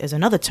there's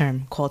another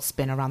term called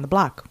spin around the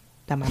block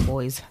that my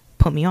boys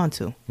put me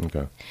onto.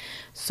 Okay.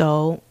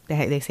 So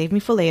they save me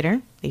for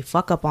later. They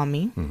fuck up on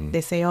me. Mhm.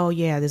 They say, oh,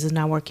 yeah, this is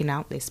not working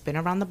out. They spin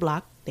around the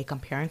block. They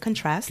compare and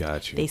contrast.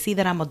 Got you. They see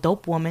that I'm a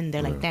dope woman.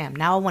 They're like, Yeah. damn,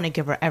 now I want to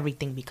give her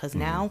everything because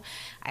now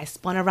I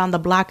spun around the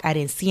block. I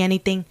didn't see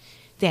anything.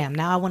 Damn,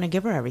 now I want to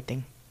give her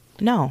everything.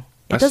 No,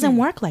 it I doesn't see-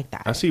 work like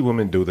that. I see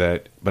women do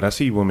that, but I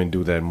see women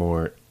do that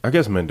more. I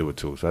guess men do it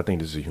too, so I think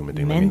this is a human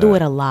thing. Men do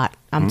it a lot.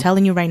 I'm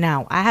telling you right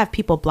now. I have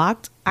people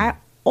blocked.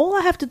 All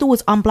I have to do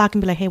is unblock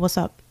and be like, hey, what's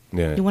up?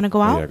 Yeah. You want to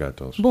go out? Yeah, I got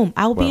those. Boom.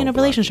 I will Well, be in a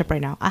block relationship people.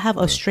 right now. I have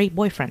a straight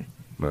boyfriend.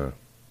 Nah.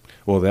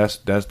 Well, that's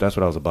what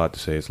I was about to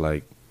say. It's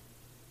like,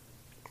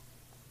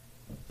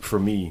 for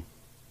me,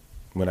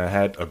 when I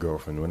had a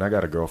girlfriend, when I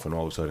got a girlfriend,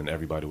 all of a sudden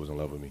everybody was in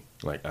love with me.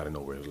 Like, out of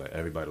nowhere. It was like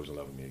everybody was in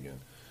love with me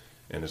again.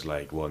 And it's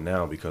like, well,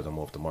 now because I'm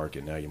off the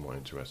market, now you're more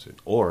interested.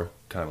 Or,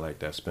 kind of like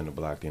that spin the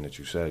block thing that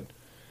you said,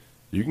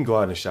 you can go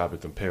out and shop and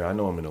compare. I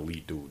know I'm an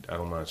elite dude. I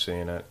don't mind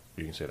saying that.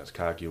 You can say that's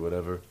cocky or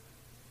whatever.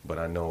 But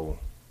I know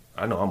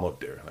I'm up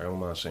there. I don't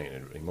mind saying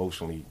it.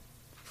 Emotionally,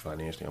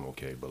 financially, I'm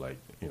okay. But, like,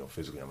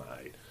 physically, I'm all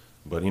right.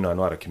 But, I know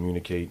how to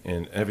communicate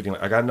and everything.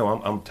 Like, I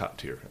know I'm top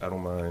tier. I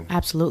don't mind.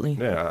 Absolutely.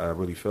 Yeah, I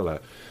really feel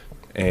that.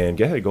 And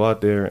go ahead, go out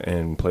there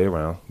and play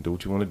around. Do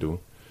what you want to do.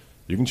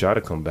 You can try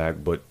to come back,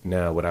 but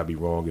now would I be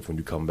wrong if when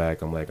you come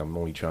back, I'm like, I'm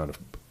only trying to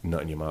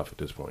nut in your mouth at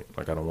this point.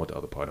 Like, I don't want the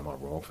other part. Am I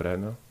wrong for that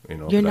now? You're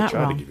 'cause not I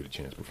tried wrong. to give you the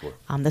chance before.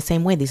 I'm the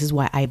same way. This is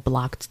why I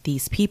blocked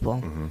these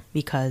people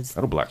because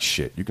I don't block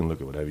shit. You can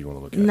look at whatever you want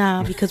to look at.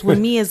 nah, because with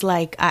me is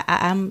like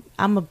I'm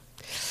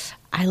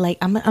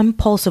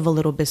impulsive a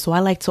little bit, so I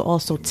like to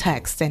also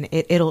text and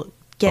it'll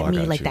get Oh, I me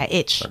got like you. that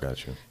itch. I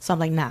got you. So I'm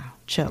like, nah,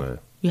 chill. Right.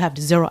 You have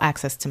zero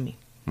access to me.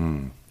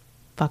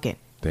 Fuck it.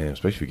 Damn,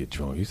 especially if you get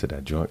drunk. You said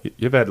that drunk.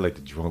 You ever had like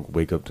the drunk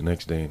wake up the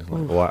next day and it's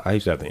like, I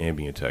used to have the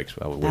ambient text.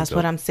 I would wake That's up.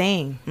 what I'm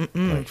saying.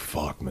 Mm-mm. Like,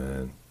 fuck,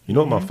 man. You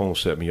know what? My phone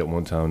set me up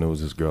one time. There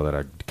was this girl that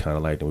I kind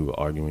of liked, and we were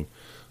arguing.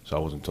 So I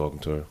wasn't talking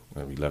to her,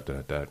 and we left it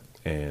at that.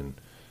 And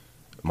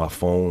my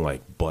phone,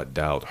 like, butt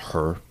dialed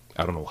her.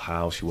 I don't know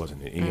how. She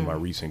wasn't in any of my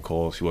recent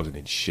calls. She wasn't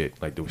in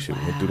shit. Like, those shit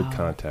went through the Wow.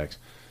 contacts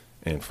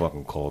and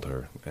fucking called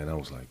her. And I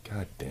was like,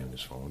 God damn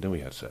this phone. Then we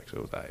had sex. It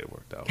was, it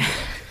worked out.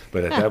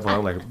 But at that point,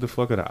 I'm like, what the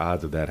fuck are the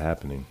odds of that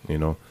happening,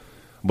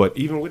 But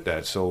even with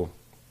that, so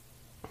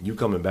you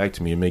coming back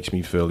to me, it makes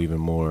me feel even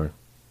more,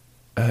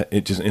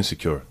 it just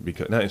insecure.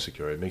 Because not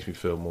insecure, it makes me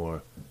feel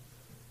more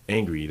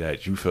angry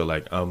that you feel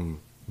like I'm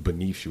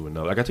beneath you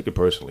enough. Like, I take it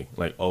personally.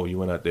 Like, oh, you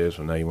went out there,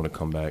 so now you want to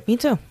come back. Me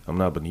too. I'm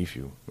not beneath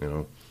you,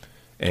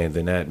 And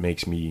then that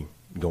makes me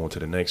go into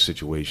the next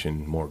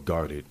situation more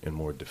guarded and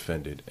more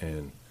defended.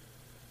 And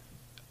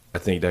I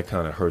think that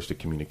kind of hurts the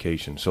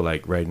communication. So,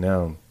 like, right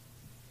now,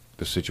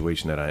 the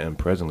situation that I am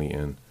presently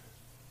in,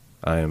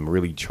 I am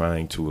really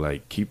trying to,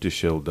 like, keep the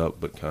shield up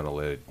but kind of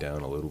let it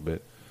down a little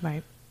bit.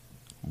 Right.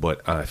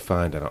 But I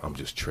find that I'm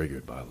just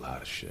triggered by a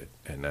lot of shit,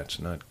 and that's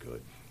not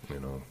good.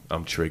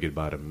 I'm triggered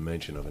by the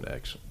mention of an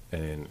ex,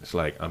 and it's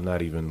like I'm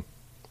not even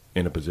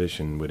in a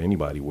position with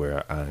anybody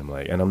where I'm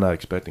like, and I'm not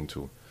expecting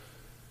to.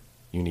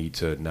 You need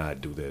to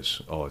not do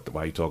this. Oh,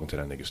 why are you talking to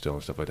that nigga still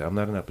and stuff like that? I'm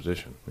not in that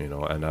position, and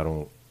I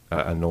don't.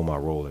 I know my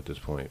role at this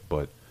point,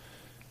 but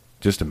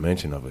just the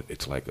mention of it,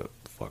 it's like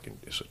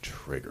it's a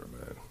trigger,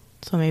 man.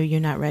 So maybe you're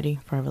not ready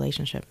for a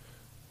relationship.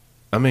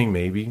 I mean,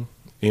 maybe.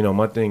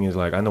 My thing is,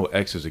 like, I know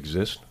exes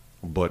exist,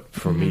 but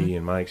for me,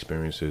 in my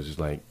experiences, it's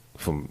like,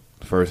 from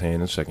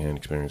first-hand and second-hand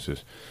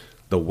experiences,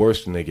 the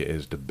worse the nigga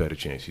is, the better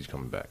chance he's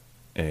coming back.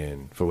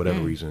 And for whatever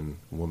reason,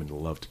 women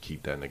love to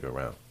keep that nigga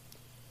around.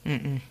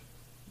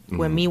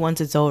 With me, once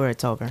it's over,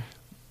 it's over.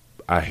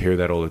 I hear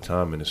that all the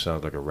time, and it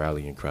sounds like a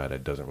rallying cry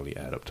that doesn't really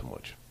add up to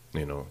much,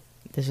 you know.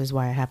 This is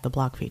why I have the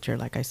block feature,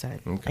 like I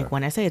said. Okay. Like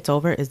when I say it's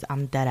over, is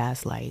I'm dead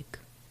ass like,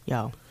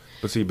 yo.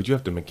 But see, you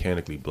have to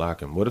mechanically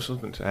block him. What if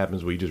something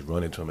happens where you just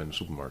run into him in the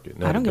supermarket?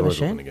 Now I don't the give a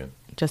door's open shit. again.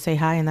 Just say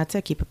hi and that's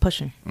it. Keep it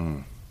pushing.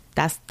 Mm.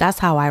 That's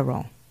how I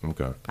roll.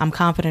 Okay. I'm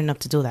confident enough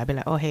to do that. Be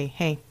like, oh,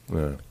 hey.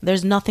 Yeah.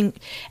 There's nothing.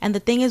 And the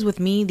thing is with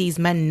me, these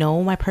men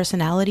know my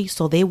personality,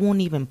 so they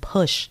won't even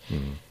push.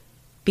 Mm.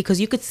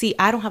 Because you could see,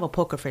 I don't have a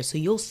poker face, so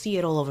you'll see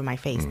it all over my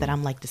face that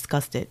I'm like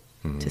disgusted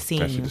to seeing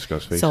That's your you.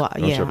 disgust face. So,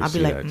 Don't you ever I'll be see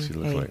like, that? She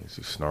looks hey. like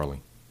she's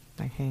snarling.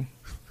 Like, hey.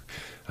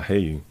 I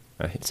hate you.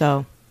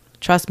 So,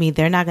 trust me,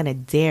 they're not going to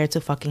dare to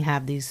fucking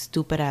have these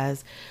stupid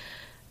ass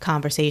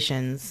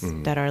conversations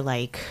that are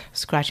like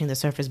scratching the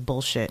surface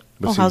bullshit.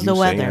 But see, how's the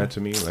you saying weather? that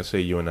to me, let's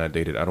say you and I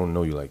dated, I don't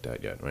know you like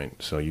that yet, right?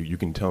 So you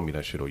can tell me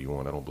that shit all you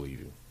want. I don't believe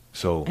you.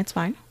 So It's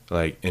fine.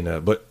 like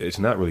but it's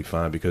not really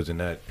fine because then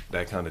that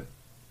kind of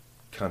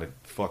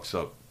fucks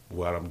up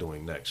what I'm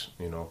doing next,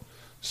 you know.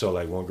 So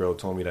like one girl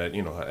told me that,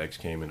 you know, her ex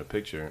came in the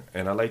picture,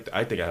 and I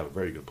think I have a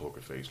very good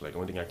poker face. Like the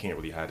only thing I can't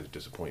really hide is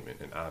disappointment,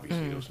 and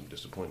obviously there was some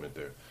disappointment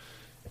there.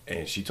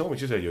 And she told me,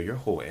 she said, yo, your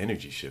whole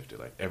energy shifted.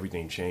 Like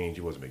everything changed.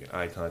 You wasn't making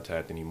eye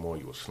contact anymore.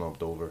 You were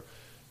slumped over.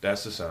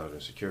 That's the sign of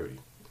insecurity.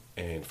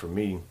 And for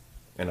me,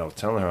 and I was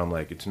telling her, I'm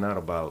like, it's not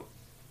about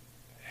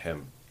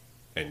him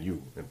and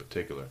you in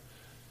particular.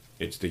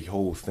 It's the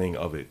whole thing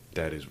of it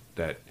that is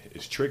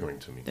triggering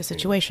to me. The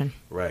situation.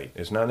 You know? Right.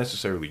 It's not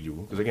necessarily you.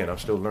 Because again, I'm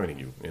still learning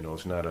you. You know,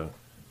 it's not I'm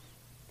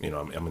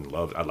in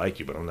love. I like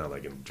you, but I'm not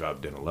like in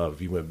drop dead in love.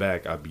 If you went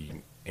back, I'd be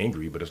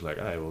angry, but it's like,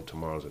 all right, well,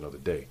 tomorrow's another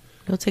day.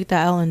 You'll take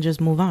that L and just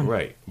move on.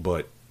 Right.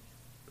 But,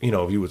 you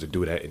know, if you was to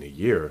do that in a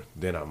year,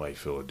 then I might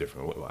feel a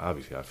different way. Well,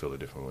 obviously, I feel a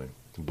different way.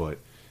 But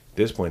at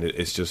this point,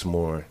 it's just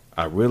more,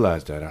 I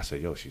realized that. I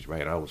said, yo, she's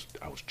right. I was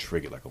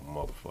triggered like a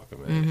motherfucker,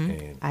 man. Mm-hmm.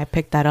 And, I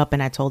picked that up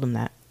and I told him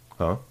that.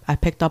 huh? I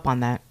picked up on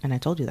that and I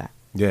told you that.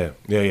 Yeah.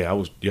 I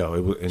was, it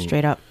was. And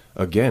Straight up.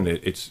 Again,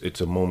 it's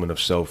a moment of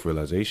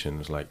self-realization.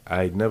 It's like,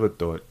 I never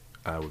thought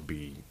I would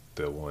be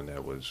the one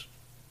that was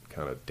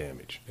kind of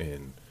damaged.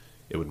 And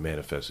it would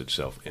manifest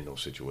itself in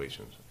those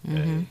situations. Mm-hmm.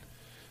 And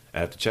I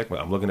have to check.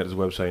 I'm looking at this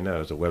website now.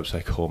 There's a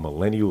website called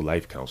Millennial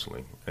Life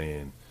Counseling.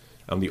 And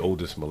I'm the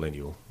oldest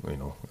millennial, you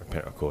know,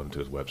 according to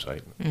this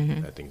website.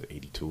 Mm-hmm. I think it's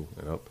 82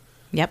 and up.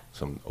 Yep.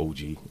 Some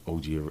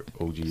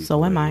OG.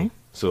 So am I.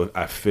 So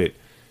I fit.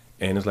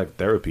 And it's like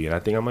therapy. And I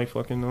think I might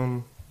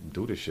fucking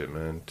do this shit,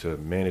 man, to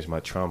manage my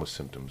trauma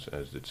symptoms,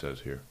 as it says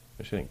here.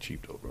 That shit ain't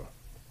cheap, though, bro.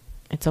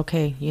 It's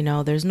okay. You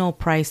know, there's no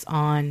price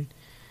on...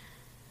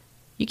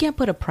 You can't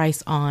put a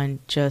price on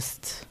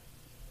just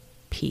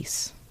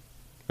peace.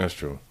 That's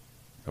true.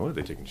 I wonder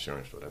if they take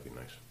insurance, though. That'd be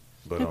nice.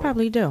 But They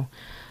probably do.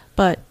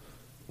 But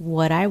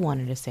what I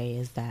wanted to say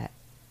is that,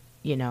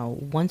 you know,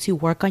 once you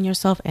work on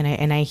yourself, and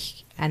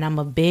I'm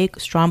a big,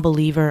 strong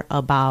believer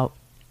about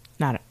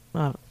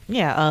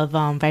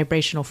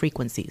vibrational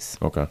frequencies.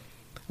 Okay.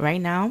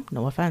 Right now,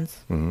 no offense,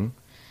 Mm-hmm.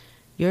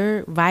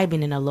 you're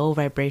vibing in a low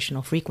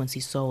vibrational frequency,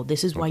 so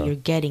this is why Okay. you're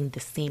getting the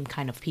same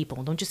kind of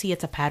people. Don't you see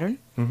it's a pattern?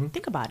 Mm-hmm.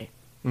 Think about it.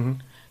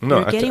 Mm-hmm. No,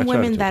 You're I getting try to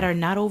women take that it. are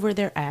not over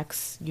their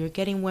ex. You're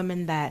getting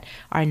women that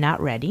are not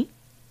ready,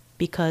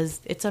 because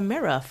it's a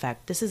mirror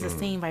effect. This is the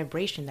same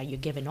vibration that you're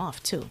giving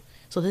off too.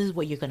 So this is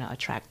what you're going to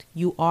attract.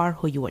 You are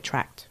who you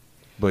attract.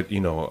 But,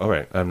 you know, all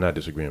right, I'm not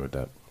disagreeing with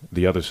that.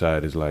 The other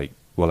side is like,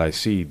 well, I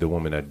see the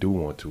women that do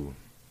want to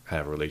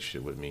have a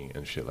relationship with me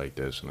and shit like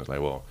this. And it's like,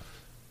 well,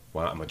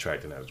 I'm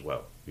attracting that as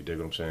well. You dig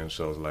what I'm saying?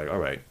 So it's like, all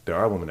right, there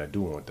are women that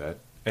do want that.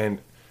 And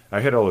I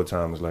hear it all the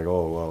time. It's like,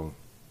 oh, well,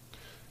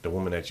 the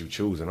woman that you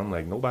choose. And I'm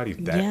like, nobody's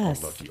that Yes.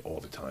 unlucky all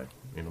the time.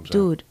 You know what I'm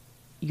saying? Dude,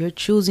 you're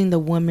choosing the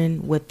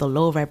woman with the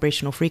low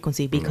vibrational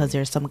frequency because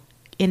there's some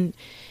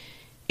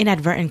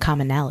inadvertent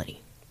commonality.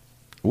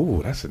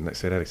 Ooh, say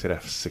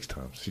that 6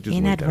 times. She just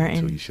went down Inadvertent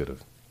until you should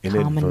have.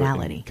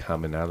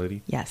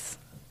 Commonality. Yes.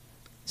 I'm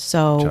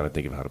So trying to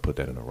think of how to put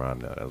that in a rhyme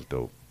now. That was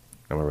dope.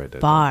 I'm going to write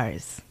that down.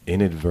 bars.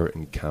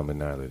 Inadvertent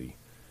commonality.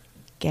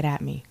 Get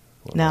at me.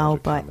 Well, No, that's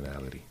a but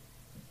commonality.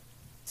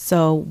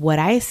 so what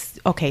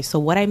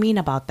I mean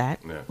about that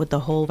Yeah. with the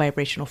whole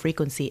vibrational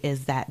frequency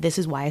is that this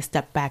is why I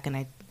stepped back, and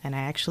I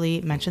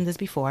actually mentioned this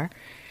before.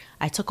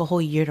 I took a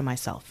whole year to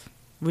myself,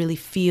 really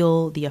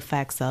feel the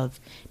effects of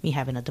me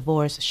having a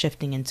divorce,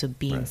 shifting into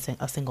being Right.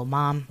 a single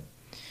mom,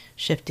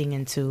 shifting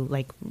into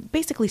like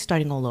basically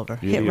starting all over.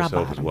 You Hit hit rock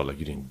yourself as bottom. well. Like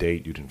you didn't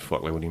date, you didn't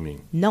fuck. Like what do you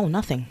mean? No,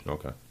 nothing.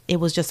 Okay. It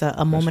was just a That's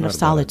moment not of a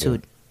bad idea.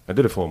 solitude. I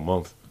did it for a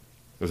month.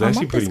 It was A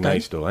actually month pretty is good.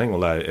 nice though. I ain't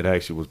gonna lie. It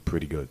actually was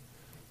pretty good.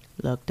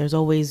 Look, there's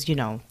always,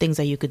 things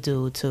that you could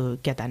do to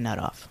get that nut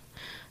off.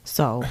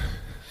 So,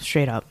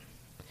 straight up.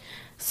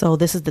 So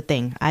this is the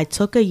thing. I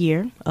took a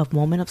year of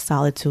moment of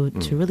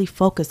solitude to really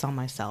focus on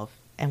myself.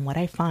 And what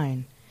I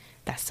find,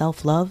 that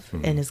self-love,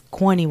 and it's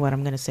corny what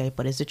I'm going to say,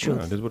 but it's the truth.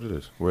 Yeah, it is what it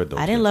is. We're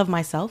adults. I didn't here. love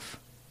myself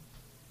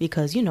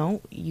because,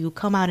 you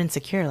come out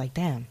insecure like,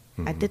 damn,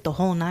 I did the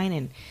whole 9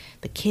 and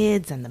the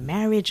kids and the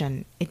marriage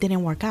and it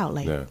didn't work out.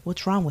 Like, Yeah.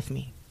 what's wrong with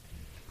me?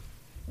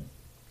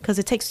 because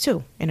it takes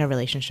two in a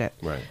relationship.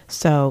 Right.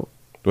 So,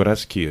 Well,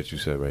 that's key that you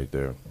said right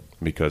there.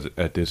 Because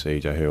at this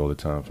age, I hear all the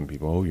time from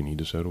people, oh, you need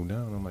to settle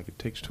down. I'm like, it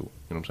takes two. You know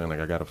what I'm saying? Like,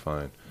 I got to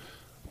find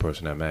a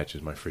person that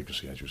matches my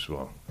frequency, as you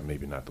saw.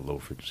 Maybe not the low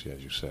frequency,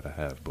 as you said I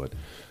have. But,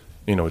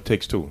 you know, it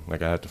takes two.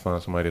 Like, I have to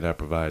find somebody that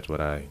provides what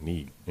I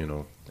need, you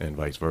know, and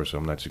vice versa.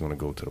 I'm not just going to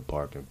go to the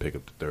park and pick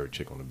up the third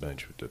chick on the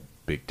bench with the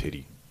big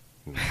titty.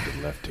 You know,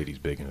 the left titty's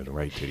bigger than the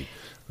right titty.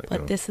 Like, but you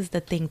know. this is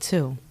the thing,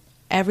 too.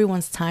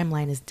 Everyone's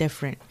timeline is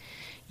different.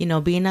 You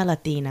know, being a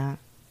Latina,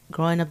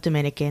 growing up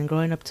Dominican,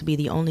 growing up to be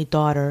the only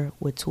daughter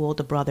with two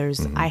older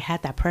brothers, I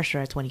had that pressure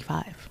at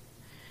 25.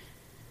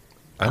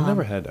 I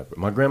never had that.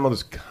 My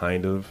grandmother's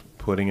kind of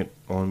putting it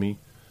on me,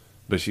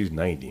 but she's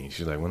 90, and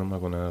she's like, when am I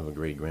going to have a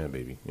great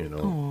grandbaby, you know?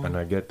 Aww. And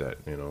I get that,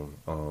 you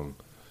know?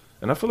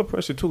 And I feel the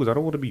pressure, too, because I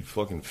don't want to be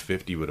fucking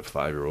 50 with a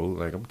 5-year-old.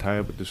 Like, I'm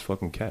tired with this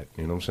fucking cat,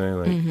 you know what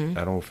I'm saying? Like,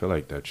 I don't feel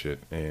like that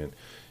shit. And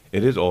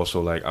it is also,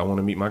 like, I want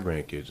to meet my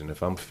grandkids, and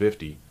if I'm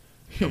 50...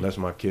 unless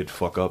my kid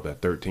fuck up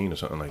at 13 or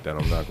something like that,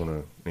 I'm not going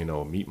to, you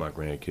know, meet my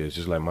grandkids.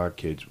 Just like my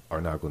kids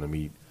are not going to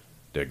meet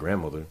their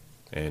grandmother.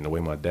 And the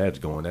way my dad's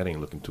going, that ain't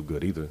looking too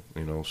good either,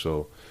 you know.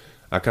 So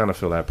I kind of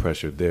feel that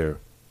pressure there,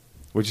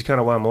 which is kind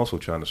of why I'm also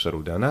trying to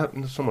settle down. Not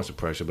so much the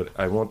pressure, but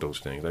I want those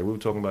things. Like we were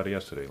talking about it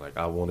yesterday. Like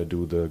I want to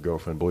do the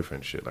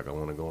girlfriend-boyfriend shit. Like I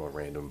want to go on a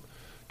random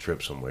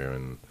trip somewhere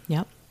and,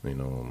 Yep. you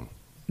know,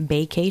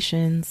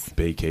 vacations,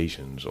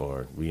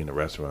 or we in a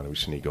restaurant and we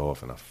sneak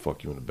off and I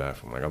fuck you in the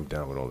bathroom. Like I'm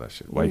down with all that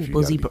shit. Ooh, Wife, you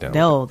boozy gotta be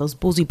down with it. those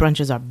boozy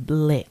brunches are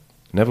lit.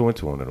 Never went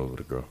to one of those with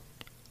a girl.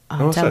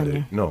 I'm telling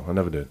you. No, I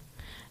never did.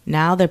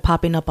 Now they're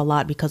popping up a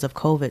lot because of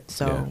COVID.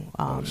 So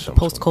Yeah. the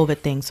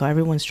post-COVID thing. So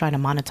everyone's trying to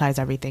monetize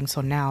everything.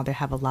 So now they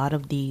have a lot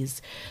of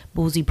these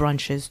boozy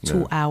brunches,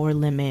 2-hour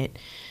limit,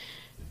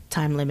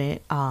 time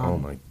limit. Oh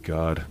my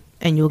God.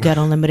 And you'll get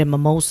unlimited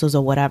mimosas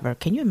or whatever.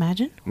 Can you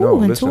imagine? No,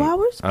 Ooh, in listen, 2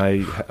 hours?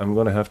 I'm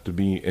going to have to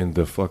be in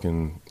the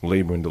fucking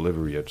labor and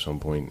delivery at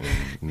some point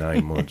in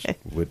 9 months.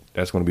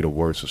 That's going to be the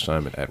worst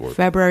assignment at work.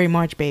 February,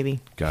 March, baby.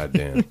 God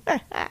damn.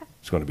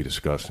 It's going to be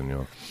disgusting,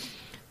 yo.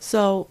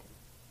 So,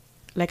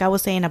 like I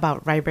was saying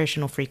about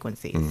vibrational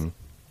frequencies,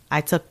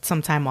 I took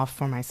some time off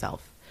for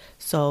myself.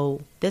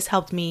 So this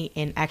helped me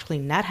in actually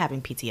not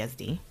having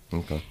PTSD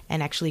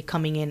and actually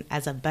coming in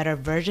as a better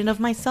version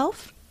of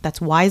myself that's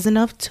wise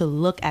enough to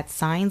look at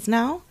signs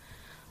now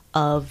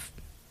of,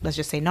 let's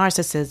just say,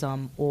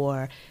 narcissism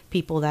or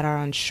people that are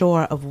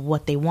unsure of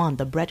what they want,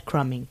 the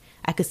breadcrumbing.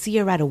 I could see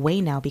it right away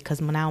now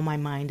because now my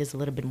mind is a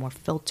little bit more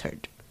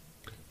filtered.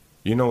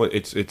 You know what?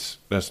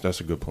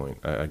 That's a good point.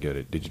 I get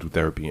it. Did you do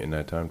therapy in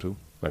that time too?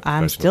 Like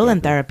I'm still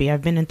in therapy.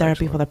 I've been in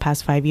therapy Excellent. for the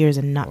past 5 years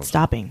and not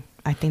stopping.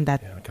 I think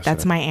that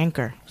that's my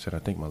anchor. I said, I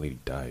think my lady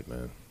died,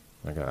 man.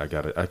 I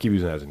got it. I keep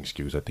using that as an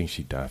excuse. I think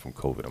she died from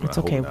COVID. It's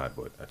I okay. hope not,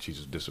 but she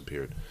just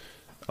disappeared.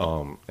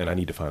 And I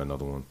need to find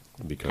another one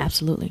because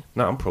Absolutely.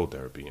 No, I'm pro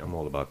therapy. I'm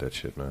all about that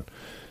shit, man.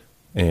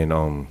 And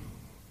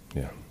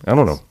yeah, I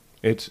don't know.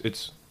 It's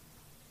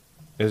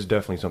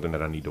definitely something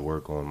that I need to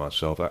work on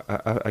myself.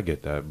 I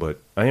get that, but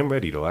I am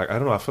ready though. I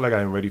don't know. I feel like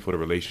I am ready for the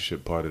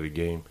relationship part of the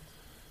game.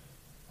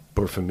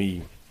 But for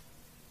me,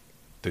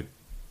 the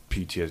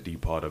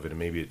PTSD part of it, and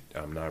maybe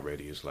I'm not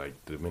ready. It's like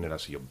the minute I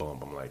see a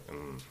bump, I'm like,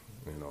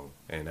 you know,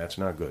 and that's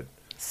not good.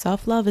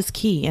 Self-love is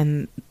key,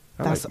 and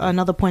that's like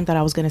another point that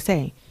I was going to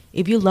say.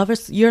 If you love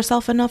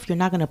yourself enough, you're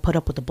not going to put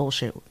up with the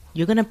bullshit.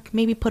 You're going to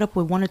maybe put up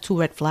with 1 or 2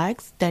 red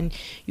flags. Then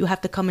you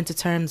have to come into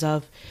terms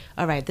of,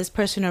 all right, this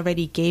person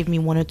already gave me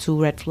 1 or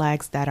 2 red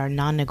flags that are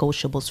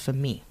non-negotiables for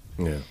me.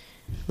 Yeah.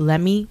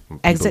 Let me People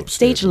exit upstairs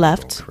stage are going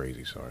left.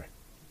 Crazy, sorry.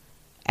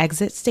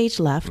 Exit stage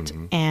left,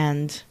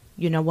 and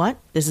you know what?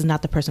 This is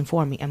not the person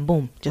for me. And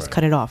boom, just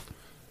cut it off.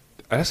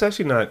 That's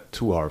actually not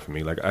too hard for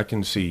me. Like I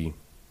can see,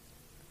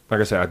 like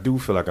I said, I do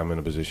feel like I'm in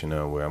a position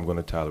now where I'm going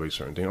to tolerate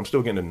certain things. I'm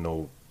still getting to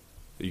know.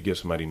 You get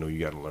somebody new, you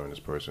got to learn this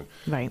person.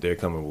 Right. They're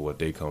coming with what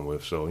they come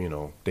with. So, you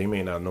know, they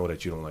may not know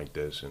that you don't like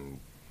this and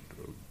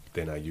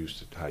they're not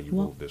used to how you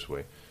move this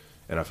way.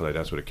 And I feel like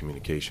that's where the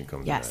communication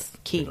comes in. Yes,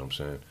 key. You know what I'm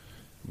saying?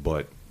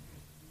 But,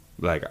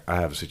 like, I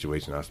have a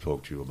situation I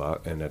spoke to you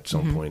about, and at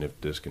some point, if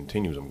this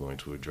continues, I'm going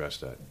to address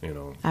that, you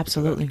know.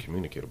 Absolutely.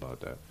 Communicate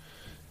about that.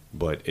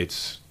 But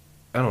it's,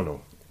 I don't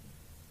know.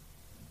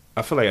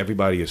 I feel like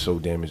everybody is so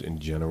damaged in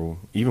general.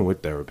 Even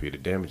with therapy, the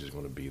damage is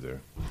going to be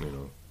there, you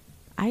know.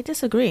 I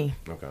disagree.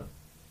 Okay.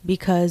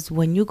 Because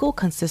when you go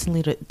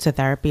consistently to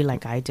therapy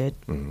like I did,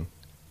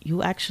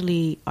 you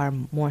actually are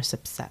more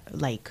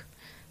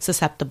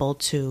susceptible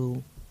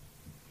to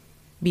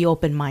be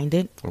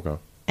open-minded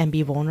and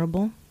be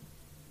vulnerable.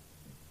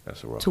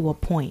 That's a rough to one. a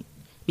point.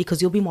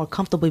 Because you'll be more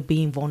comfortable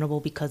being vulnerable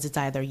because it's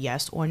either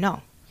yes or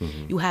no.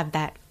 You have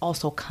that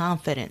also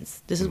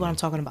confidence. This is what I'm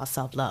talking about,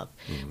 self-love.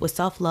 With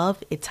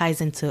self-love, it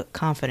ties into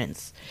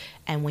confidence.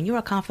 And when you're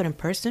a confident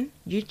person,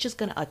 you're just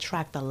going to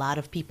attract a lot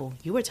of people.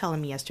 You were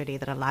telling me yesterday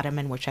that a lot of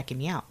men were checking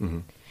me out.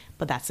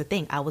 But that's the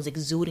thing. I was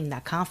exuding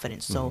that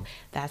confidence. So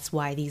that's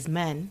why these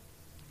men,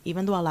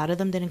 even though a lot of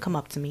them didn't come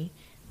up to me,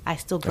 I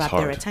still grabbed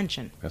their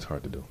attention. That's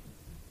hard to do.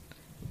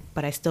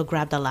 But I still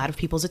grabbed a lot of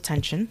people's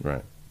attention.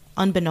 Right.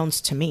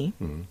 unbeknownst to me,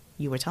 Mm-hmm.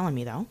 you were telling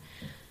me though,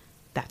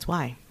 that's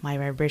why my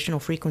vibrational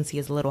frequency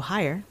is a little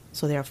higher.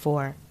 So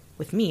therefore,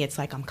 with me, it's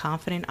like I'm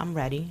confident, I'm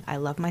ready. I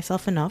love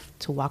myself enough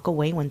to walk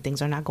away when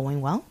things are not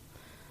going well.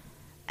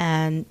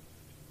 And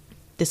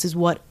this is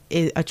what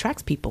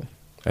attracts people.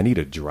 I need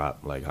a drop,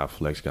 like how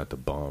Flex got the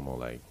bomb, or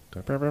like,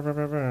 that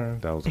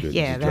was good.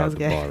 Yeah, You just that was dropped the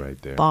good. bar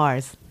right there.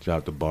 Bars.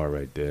 Drop the bar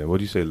right there. What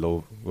did you say,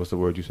 low? What's the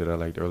word you said I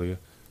liked earlier?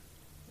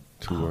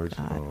 Two words?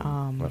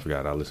 God, I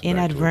forgot. I'll listen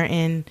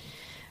inadvertent. back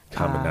to it.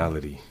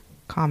 Commonality.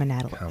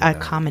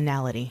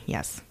 Commonality.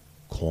 Yes.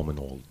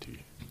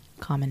 Commonality.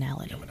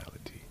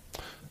 Commonality.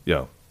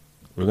 Yo,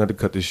 we're going to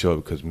cut this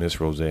short because Miss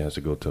Rose has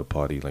to go to a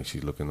party like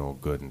she's looking all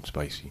good and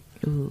spicy.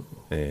 Ooh.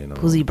 And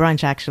Boozy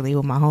brunch, actually,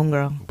 with my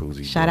homegirl.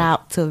 Boozy Shout brunch.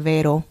 out to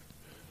Vero.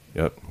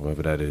 Yep,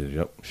 whoever that is.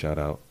 Yep, shout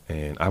out.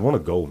 And I want to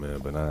go, man,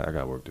 but I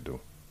got work to do.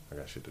 I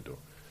got shit to do.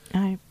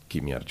 All right.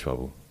 Keep me out of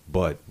trouble.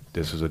 But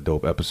this is a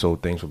dope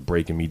episode. Thanks for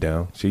breaking me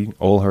down. See,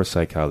 all her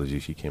psychology,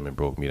 she came and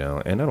broke me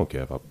down. And I don't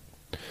care if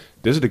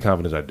this is the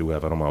confidence I do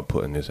have. I don't mind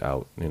putting this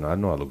out. You know, I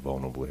know I look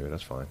vulnerable here.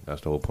 That's fine.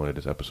 That's the whole point of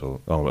this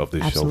episode, of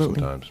this Absolutely.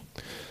 show sometimes.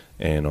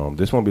 And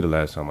this won't be the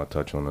last time I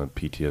touch on the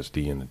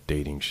PTSD and the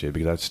dating shit,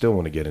 because I still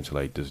want to get into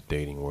like this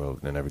dating world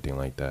and everything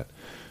like that.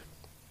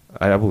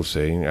 I will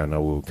say, and I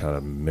will kind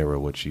of mirror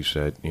what she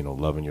said, you know,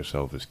 loving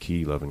yourself is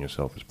key. Loving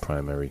yourself is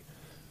primary.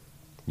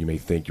 You may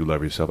think you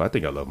love yourself. I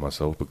think I love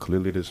myself, but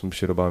clearly there's some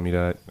shit about me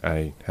that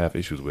I have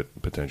issues with,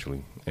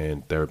 potentially.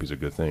 And therapy's a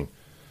good thing.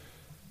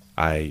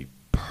 I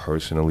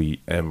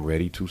personally am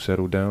ready to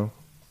settle down,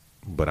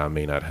 but I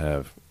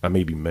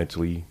may be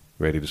mentally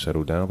ready to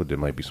settle down, but there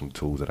might be some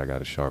tools that I got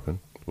to sharpen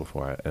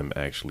before I am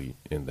actually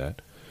in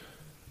that.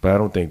 But I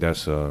don't think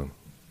that's an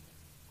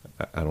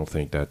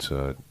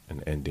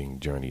ending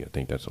journey. I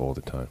think that's all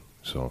the time.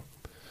 So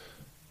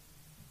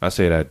I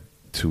say that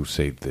to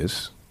say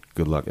this.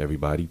 Good luck,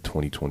 everybody.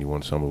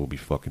 2021 summer will be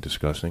fucking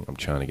disgusting. I'm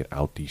trying to get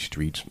out these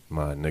streets,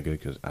 my nigga,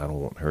 because I don't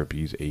want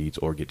herpes, AIDS,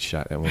 or get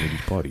shot at one of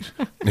these parties.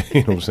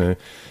 You know what I'm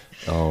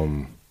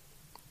saying?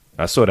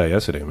 I saw that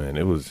yesterday, man.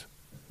 It was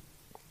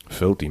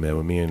filthy, man.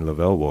 When me and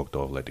Lavelle walked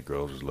off, like the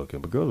girls was looking,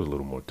 but girls was a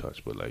little more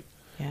touched, but like,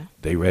 Yeah.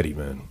 they ready,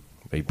 man.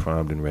 They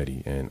primed and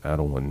ready, and I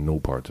don't want no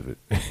parts of it.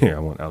 I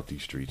want out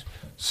these streets.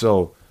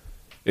 So,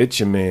 it's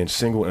your man,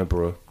 Single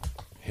Emperor,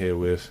 here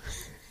with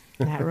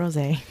Nat Rose.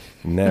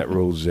 Nat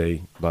Rose,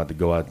 about to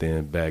go out there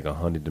and bag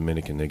 100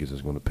 Dominican niggas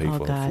that's going to pay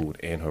for her food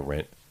and her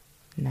rent.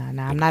 Nah,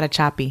 I'm not a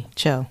choppy.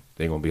 Chill.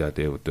 They going to be out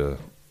there with the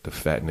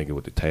fat nigga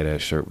with the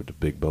tight-ass shirt with the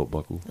big belt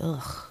buckle.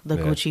 Ugh, the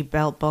Yeah. Gucci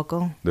belt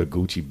buckle. The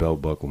Gucci belt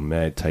buckle,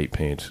 mad tight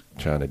pants,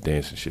 trying to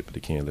dance and shit, but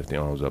they can't lift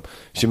their arms up.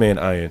 It's your man,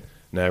 Iron,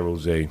 Nat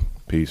Rose.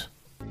 Peace.